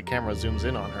since the camera zooms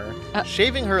in on her,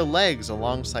 shaving her legs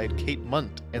alongside Kate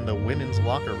Munt in the women's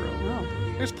locker room. Oh.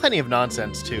 There's plenty of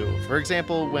nonsense too. For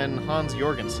example, when Hans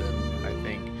Jorgensen, I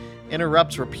think,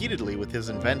 interrupts repeatedly with his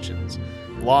inventions,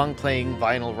 long playing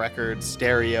vinyl records,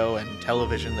 stereo and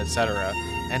television, etc.,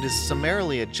 and is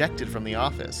summarily ejected from the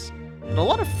office. and a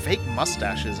lot of fake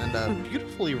mustaches and a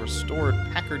beautifully restored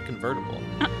Packard convertible.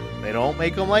 They don't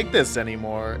make them like this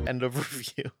anymore. End of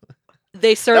review.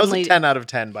 They certainly That was a 10 out of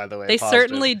 10, by the way. They Positive.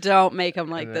 certainly don't make them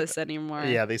like this anymore.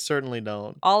 Yeah, they certainly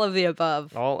don't. All of the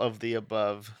above. All of the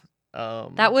above.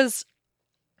 That was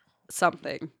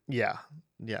something. Yeah.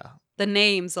 The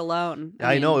names alone.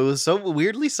 I know, it was so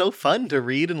weirdly so fun to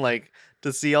read and like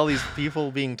to see all these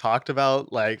people being talked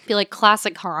about. Like, feel like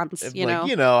classic Hans. You like, know,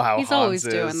 you know how he's Hans always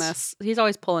is. doing this. He's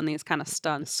always pulling these kind of It's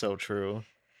stunts. so true.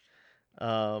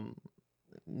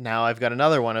 Now I've got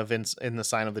another one of In the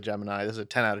Sign of the Gemini. This is a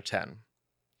 10 out of 10.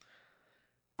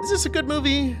 Is this a good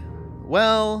movie?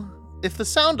 Well, if the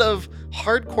sound of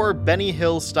hardcore Benny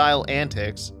Hill style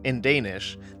antics in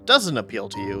Danish doesn't appeal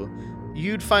to you,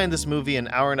 you'd find this movie an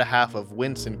hour and a half of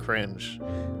wince and cringe.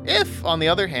 If, on the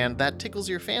other hand, that tickles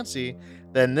your fancy,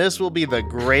 then this will be the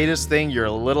greatest thing your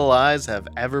little eyes have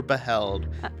ever beheld,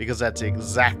 because that's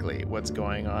exactly what's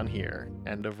going on here.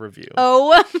 End of review.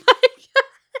 Oh my god.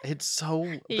 It's so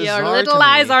bizarre. Your little to me.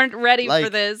 eyes aren't ready Like,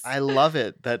 for this. I love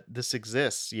it that this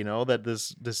exists, you know, that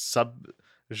this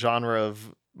sub-genre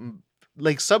of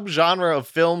like subgenre of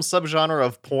film, subgenre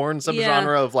of porn,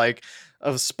 subgenre of like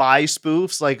of spy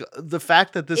spoofs, like the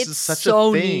fact that this is such so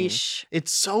a thing. niche.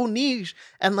 It's so niche.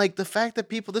 And like the fact that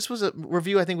people, this was a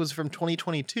review I think was from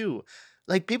 2022.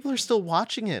 Like people are still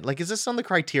watching it. Like, is this on the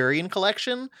Criterion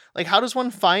Collection? Like, how does one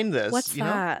find this? What's you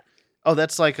know? that? Oh,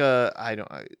 that's like I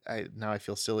now I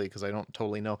feel silly because I don't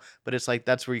totally know, but it's like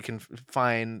that's where you can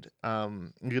find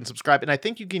you can subscribe, and I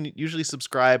think you can usually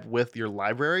subscribe with your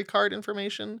library card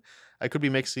information. I could be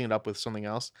mixing it up with something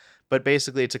else, but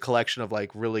basically it's a collection of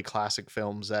like really classic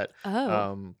films that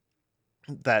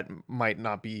that might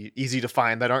not be easy to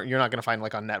find, that you're not going to find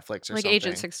like on Netflix or like something.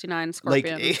 Agent 69,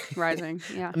 Scorpion Like, Rising.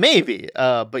 Yeah. Maybe.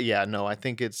 But yeah, no, I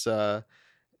think it's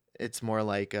more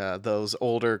like those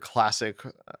older classic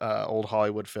old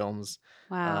Hollywood films.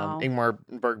 Wow. Ingmar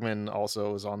Bergman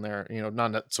also is on there, you know,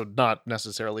 not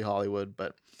necessarily Hollywood,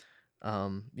 but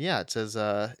yeah, it says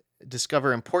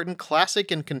discover important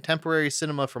classic and contemporary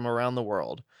cinema from around the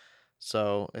world.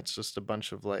 So it's just a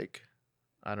bunch of like,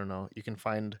 I don't know, you can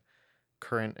find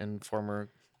current and former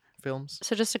films.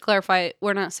 So just to clarify,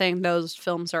 we're not saying those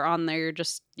films are on there.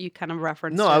 You kind of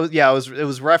referenced No, it. it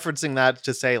was referencing that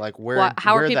to say like how where are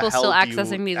the people hell still do you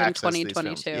accessing these in access these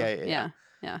 2022? films?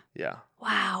 Yeah.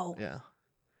 Wow. Yeah.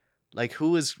 Like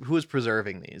who is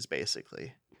preserving these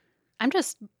basically? I'm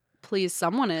just pleased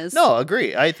someone is. No,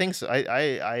 agree. I think so. I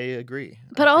agree.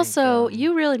 But I also, think,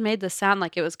 you really made this sound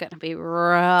like it was going to be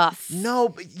rough. No,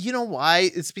 but you know why?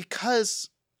 It's because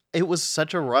it was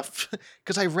such a rough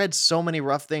because I read so many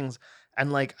rough things,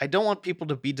 and like I don't want people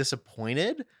to be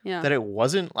disappointed that it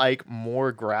wasn't like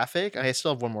more graphic. I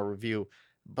still have one more review,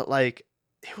 but like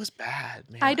it was bad,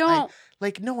 man. I don't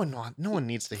like no one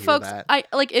needs to hear folks, that. I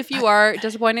like if you are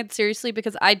disappointed seriously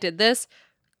because I did this,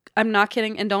 I'm not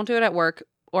kidding, and don't do it at work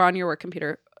or on your work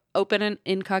computer. Open an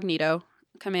incognito,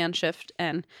 Command Shift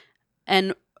N,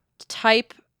 and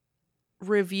type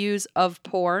reviews of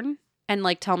porn and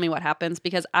like tell me what happens,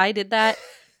 because I did that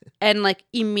and like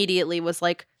immediately was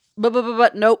like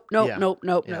but nope,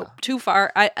 too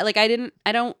far. I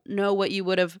don't know what you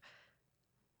would have,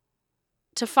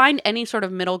 to find any sort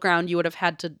of middle ground. You would have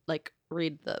had to like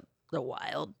read the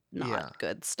wild, not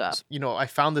good stuff. You know, I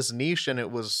found this niche and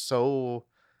it was so,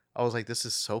 I was like, this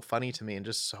is so funny to me and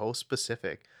just so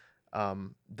specific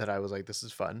that I was like, this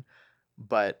is fun.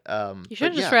 But you should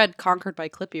have just read Conquered by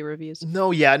Clippy reviews.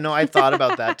 No, I thought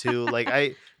about that too.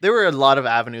 Like there were a lot of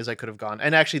avenues I could have gone,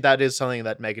 and actually that is something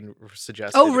that Megan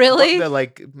suggested. Oh, really?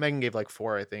 Like Megan gave like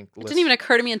 4, I think. It didn't even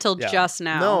occur to me until just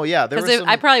now. No, yeah, because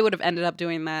I probably would have ended up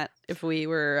doing that if we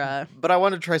were. But I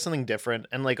wanted to try something different,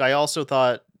 and like I also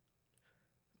thought,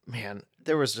 man,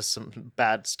 there was just some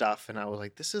bad stuff, and I was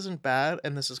like, this isn't bad,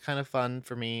 and this is kind of fun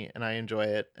for me, and I enjoy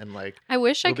it, and like I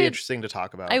wish it'll be interesting to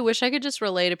talk about. I wish I could just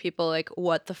relay to people like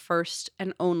what the first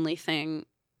and only thing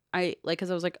I like, because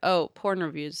I was like, oh, porn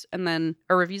reviews, and then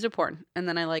or reviews of porn, and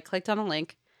then I like clicked on a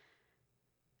link,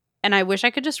 and I wish I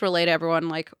could just relay to everyone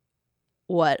like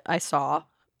what I saw,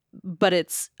 but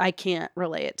I can't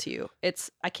relay it to you.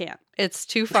 I can't. It's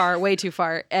too far, way too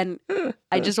far, and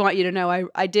I just want you to know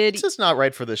I did. It's just not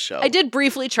right for this show. I did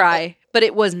briefly try, but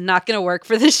it was not going to work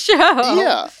for this show.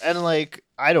 Yeah, and like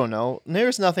I don't know,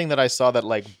 there's nothing that I saw that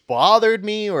like bothered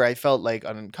me or I felt like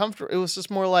uncomfortable. It was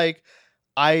just more like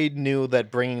I knew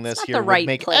that bringing this here would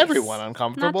make everyone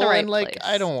uncomfortable, and like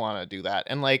I don't want to do that.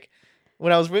 And like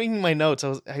when I was reading my notes,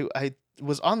 I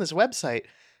was on this website,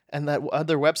 and that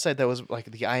other website that was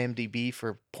like the IMDb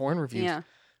for porn reviews. Yeah.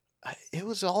 it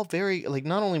was all very like.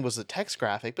 Not only was the text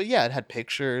graphic, but yeah, it had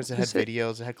pictures, it had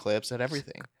videos, it had clips, it had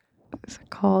everything. Is it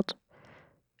called?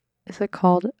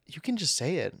 You can just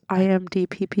say it.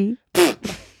 IMDPP.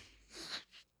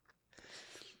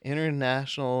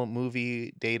 International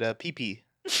Movie Data PP.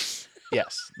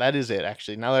 Yes, that is it.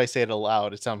 Actually, now that I say it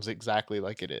aloud, it sounds exactly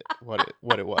like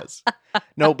what it was.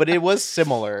 No, but it was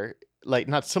similar. Like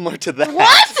not similar to that.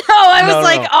 What? No, I was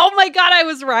like, oh my god, I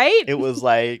was right. It was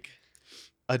like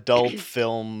adult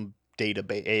film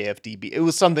database AFDB. It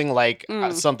was something like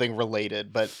something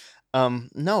related, but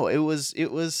no, it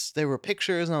was there were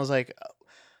pictures, and I was like,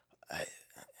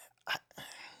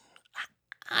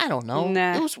 I don't know.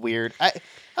 Nah. It was weird. I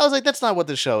was like, that's not what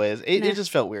the show is. It just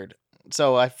felt weird.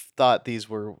 So I thought these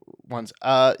were ones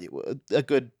a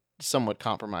good somewhat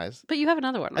compromise. But you have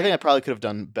another one, right? I think I probably could have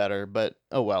done better, but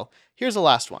oh well. Here's the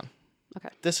last one. Okay.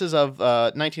 This is of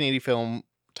 1980 film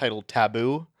titled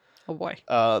Taboo. Oh boy.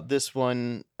 This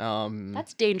one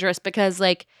That's dangerous because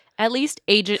like at least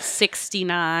age it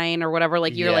 69 or whatever,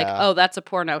 like you're like, oh, that's a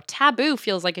porno. Taboo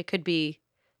feels like it could be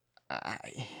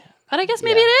but I guess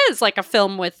maybe it is like a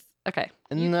film with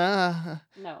Nah.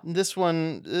 No. This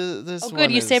one Oh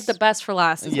good, you saved the best for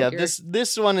last. Yeah,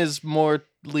 this one is more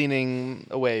leaning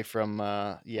away from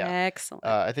Excellent.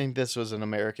 I think this was an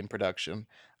American production.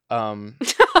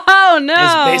 Oh no.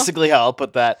 Is basically how I'll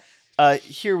put that.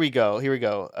 Here we go.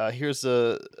 Here's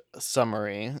a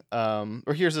summary.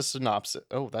 Or here's a synopsis.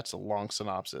 Oh, that's a long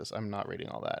synopsis. I'm not reading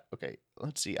all that. Okay,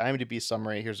 let's see. IMDb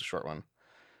summary. Here's a short one.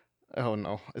 Oh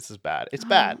no, this is bad. It's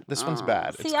bad. This one's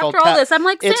bad. See, after all this, I'm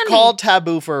like, it's called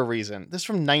Taboo for a reason. This is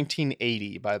from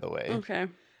 1980, by the way. Okay.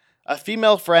 A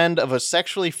female friend of a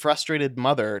sexually frustrated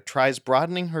mother tries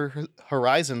broadening her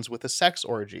horizons with a sex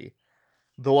orgy.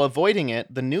 Though avoiding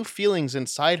it, the new feelings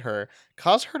inside her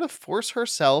cause her to force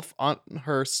herself on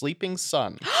her sleeping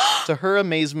son. To her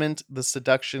amazement, the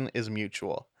seduction is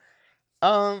mutual.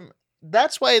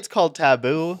 That's why it's called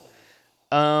Taboo.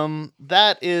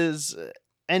 That is,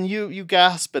 and you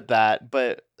gasp at that,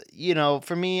 but you know,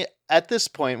 for me at this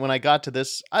point when I got to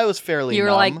this, I was fairly You were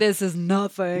numb. like, this is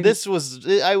nothing.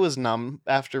 I was numb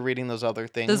after reading those other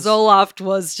things. The Zoloft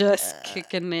was just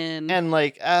kicking in. And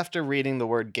like after reading the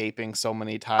word gaping so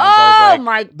many times, I was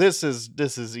like, this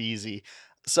is easy.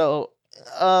 So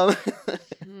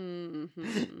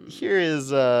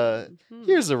here's a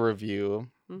review.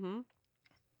 Mm-hmm.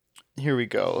 Here we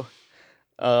go.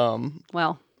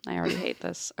 Well, I already hate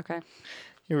this. Okay.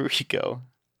 Here we go.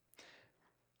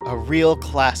 A real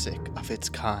classic of its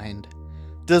kind.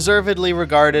 Deservedly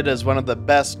regarded as one of the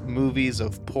best movies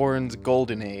of porn's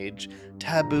golden age,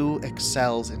 Taboo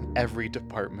excels in every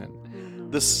department.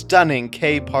 The stunning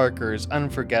Kay Parker is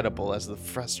unforgettable as the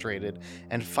frustrated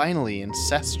and finally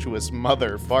incestuous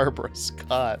mother, Barbara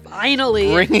Scott.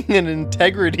 Finally! Bringing an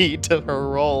integrity to her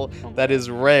role that is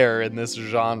rare in this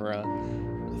genre.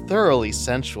 Thoroughly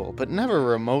sensual, but never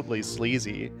remotely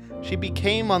sleazy, she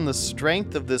became, on the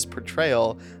strength of this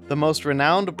portrayal, the most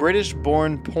renowned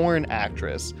British-born porn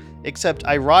actress, except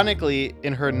ironically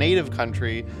in her native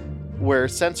country, where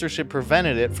censorship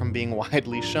prevented it from being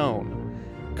widely shown.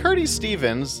 Curtis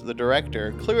Stevens, the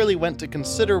director, clearly went to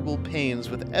considerable pains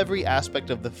with every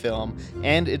aspect of the film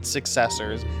and its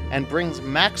successors, and brings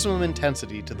maximum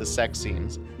intensity to the sex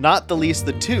scenes, not the least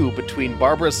the two between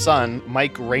Barbara's son,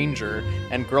 Mike Ranger,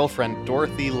 and girlfriend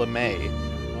Dorothy LeMay,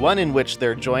 one in which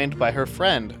they're joined by her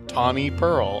friend, Tawny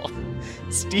Pearl.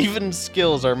 Stevens'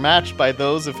 skills are matched by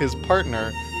those of his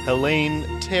partner,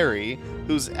 Helene Terry,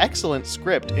 whose excellent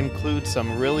script includes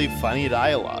some really funny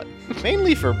dialogue,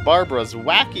 mainly for Barbara's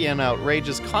wacky and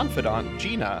outrageous confidant,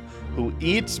 Gina, who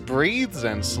eats, breathes,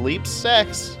 and sleeps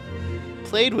sex.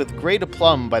 Played with great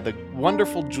aplomb by the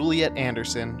wonderful Juliet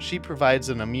Anderson, she provides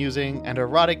an amusing and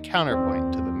erotic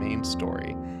counterpoint to the main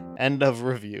story. End of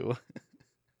review.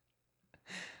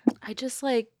 I just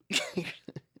like...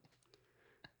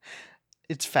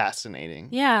 It's fascinating.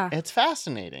 Yeah. It's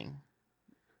fascinating.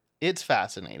 It's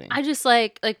fascinating. I just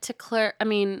like to I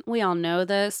mean, we all know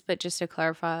this, but just to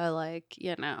clarify, like,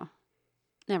 you know,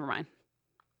 never mind.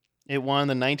 It won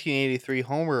the 1983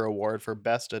 Homer Award for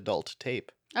Best Adult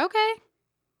Tape. Okay.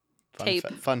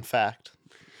 Fun fact.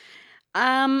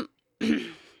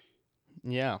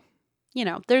 Yeah. You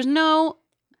know, there's no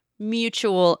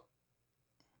mutual...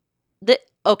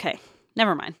 Okay,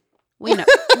 never mind. We know.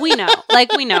 We know.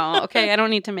 Like, we know, okay? I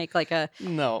don't need to make like a...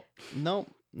 No.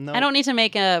 I don't need to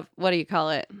make a, what do you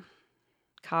call it?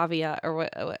 Caveat or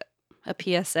what? a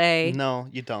PSA. No,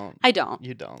 you don't. I don't.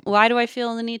 You don't. Why do I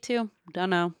feel the need to? Don't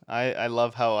know. I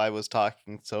love how I was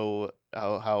talking so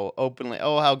how openly.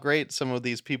 Oh, how great some of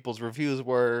these people's reviews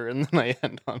were, and then I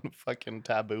end on a fucking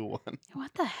taboo one.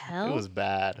 What the hell? It was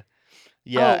bad.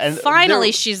 Yeah, oh, and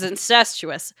finally she's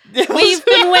incestuous. It was- We've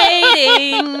been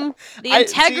waiting. The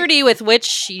integrity with which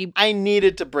she. I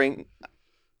needed to bring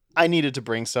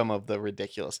some of the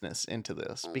ridiculousness into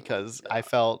this because I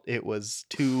felt it was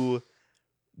too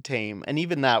tame, and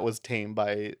even that was tame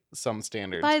by some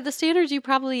standards. By the standards you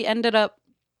probably ended up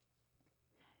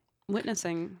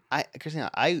witnessing. Christina,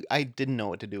 I didn't know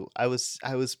what to do. I was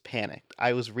panicked.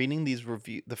 I was reading these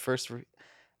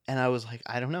and I was like,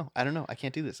 I don't know. I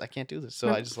can't do this. So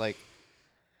I just like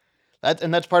that,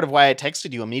 and that's part of why I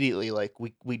texted you immediately. Like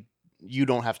you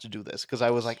don't have to do this, because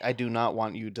I was like, I do not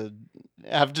want you to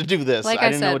have to do this. Like I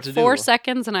didn't know what to do. 4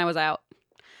 seconds and I was out.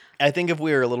 I think if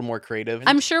we were a little more creative,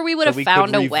 I'm sure we would have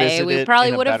found a way. We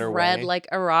probably would have read like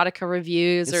erotica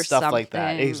reviews or stuff something like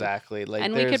that. Exactly. Like,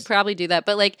 and we could probably do that.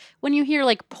 But like when you hear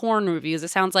like porn reviews, it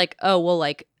sounds like, oh well,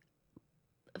 like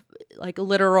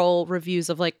literal reviews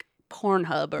of like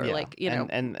Pornhub or like, you know,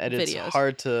 and videos. It's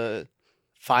hard to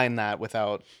find that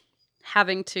without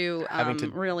having to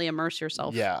really immerse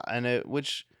yourself. Yeah, and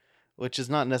which is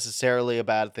not necessarily a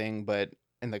bad thing, but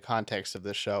in the context of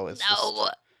this show, it's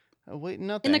just, wait,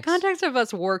 no, thanks. In the context of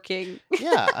us working.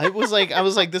 Yeah, I was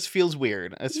like, this feels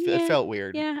weird. It felt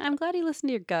weird. Yeah, I'm glad you listened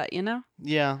to your gut, you know?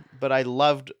 Yeah, but I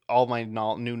loved all my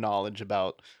new knowledge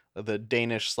about the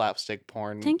Danish slapstick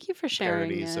porn. Thank you for sharing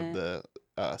parodies it. of the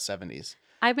 70s.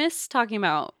 I miss talking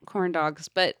about corn dogs,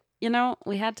 but you know,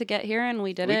 we had to get here and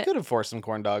we did it. We could have forced some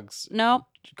corn dogs. Nope.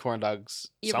 Corn dogs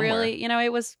You somewhere. really, you know,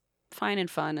 it was fine and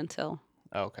fun until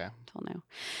okay. Until now.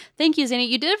 Thank you, Zanny.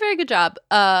 You did a very good job.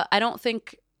 I don't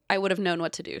think I would have known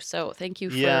what to do. So thank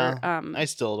you for I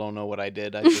still don't know what I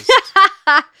did. I just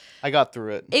I got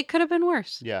through it. It could have been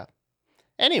worse. Yeah.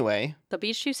 Anyway. The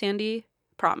Beach Too Sandy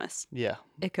promise. Yeah.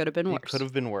 It could have been worse. It could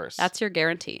have been worse. That's your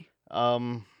guarantee.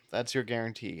 That's your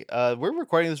guarantee. We're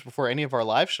recording this before any of our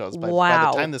live shows. By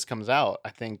the time this comes out, I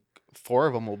think 4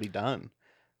 of them will be done.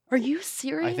 Are you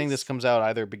serious? I think this comes out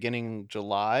either beginning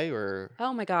July or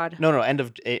oh my god. No, end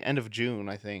of June,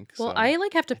 I think. Well, so, I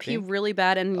have to pee really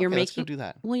bad, and you're making let's go do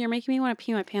that. Well, you're making me want to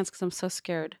pee my pants because I'm so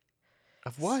scared.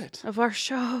 Of what? Of our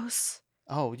shows.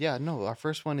 Oh yeah, no, our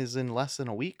first one is in less than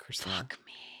a week, Christina. Fuck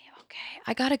me. Okay,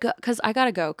 I gotta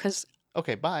go because.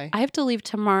 Okay, bye. I have to leave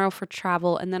tomorrow for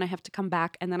travel, and then I have to come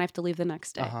back, and then I have to leave the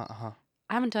next day. I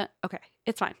haven't done. Okay,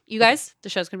 it's fine. You guys, the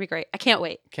show's gonna be great. I can't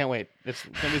wait. Can't wait. It's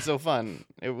gonna be so fun.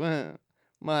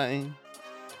 Bye.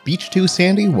 Beach Too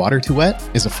Sandy, Water Too Wet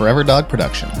is a Forever Dog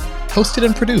production. Hosted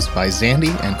and produced by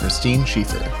Zandy and Christine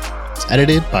Schieffer. It's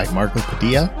edited by Marco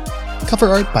Padilla. Cover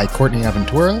art by Courtney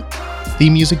Aventura.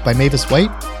 Theme music by Mavis White.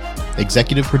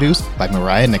 Executive produced by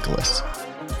Mariah Nicholas.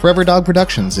 Forever Dog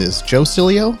Productions is Joe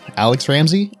Cilio, Alex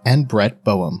Ramsey, and Brett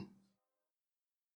Boehm.